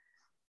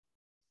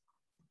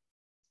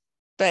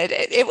 But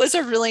it was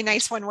a really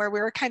nice one where we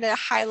were kind of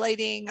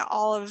highlighting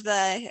all of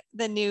the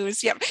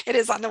news. Yep, it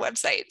is on the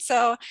website.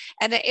 So,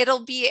 and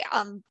it'll be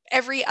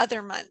every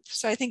other month.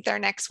 So I think their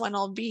next one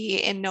will be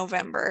in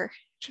November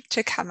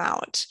to come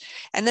out.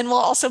 And then we'll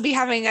also be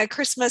having a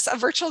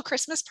virtual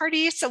Christmas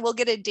party. So we'll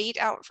get a date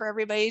out for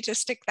everybody.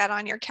 Just stick that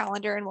on your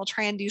calendar and we'll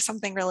try and do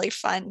something really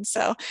fun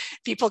so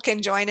people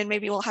can join, and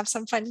maybe we'll have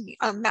some fun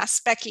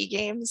Mass Specky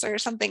games or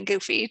something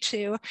goofy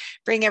to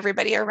bring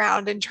everybody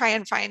around and try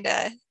and find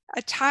a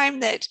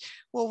time that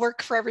will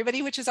work for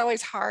everybody, which is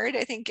always hard.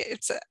 I think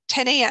it's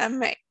 10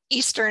 a.m.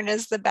 Eastern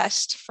is the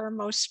best for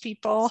most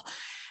people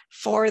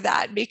for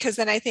that, because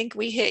then I think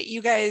we hit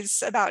you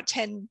guys about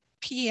 10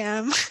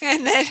 p.m.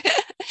 and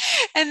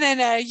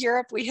then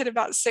Europe we hit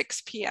about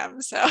 6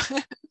 p.m. So,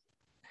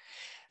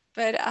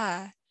 but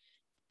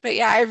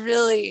yeah, I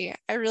really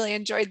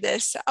enjoyed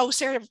this. Oh,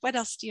 Sarah, what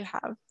else do you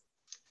have?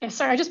 Yeah,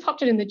 sorry, I just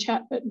popped it in the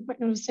chat, but you might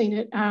not have seen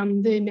it.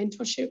 The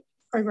mentorship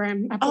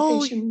program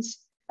applications.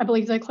 Oh. I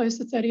believe they close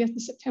the 30th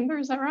of September.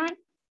 Is that right?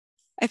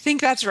 I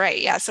think that's right.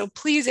 Yeah. So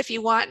please, if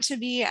you want to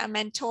be a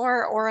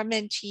mentor or a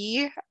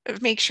mentee,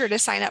 make sure to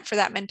sign up for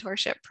that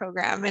mentorship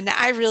program. And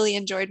I really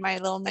enjoyed my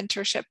little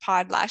mentorship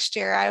pod last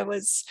year. I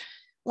was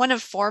one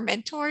of 4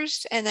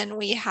 mentors, and then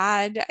we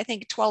had, I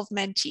think, 12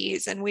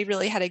 mentees, and we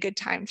really had a good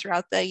time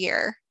throughout the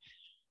year.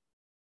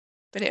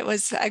 But it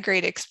was a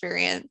great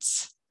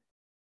experience.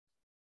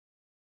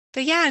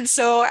 But yeah, and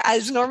so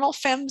as normal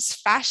FeMS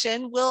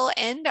fashion, we'll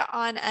end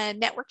on a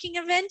networking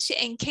event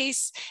in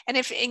case, and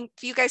if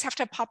you guys have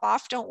to pop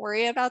off, don't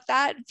worry about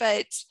that,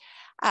 but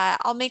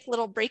I'll make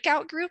little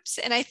breakout groups.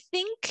 And I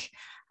think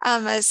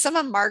some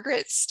of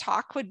Margaret's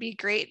talk would be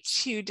great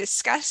to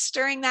discuss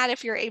during that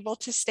if you're able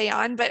to stay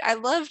on. But I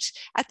loved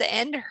at the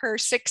end her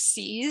 6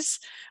 C's,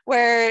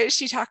 where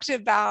she talked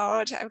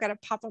about, I've got to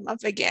pop them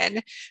up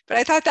again, but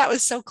I thought that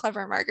was so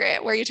clever,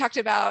 Margaret, where you talked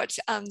about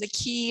the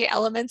key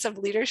elements of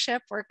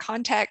leadership were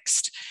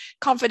context,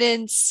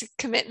 confidence,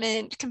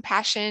 commitment,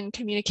 compassion,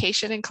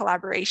 communication, and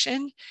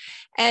collaboration.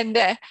 And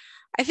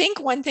I think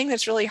one thing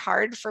that's really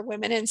hard for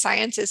women in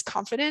science is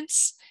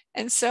confidence.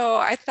 And so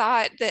I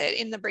thought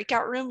that in the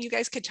breakout room, you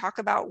guys could talk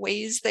about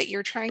ways that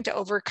you're trying to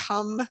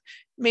overcome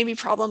maybe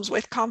problems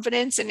with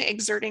confidence and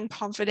exerting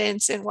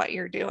confidence in what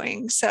you're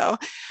doing. So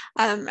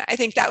I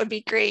think that would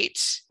be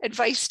great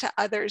advice to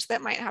others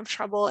that might have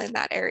trouble in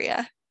that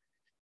area.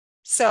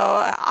 So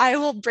I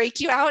will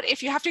break you out.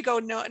 If you have to go,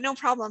 no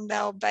problem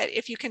though. But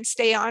if you can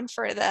stay on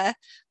for the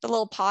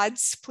little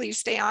pods, please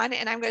stay on.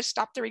 And I'm going to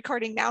stop the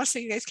recording now so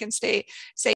you guys can stay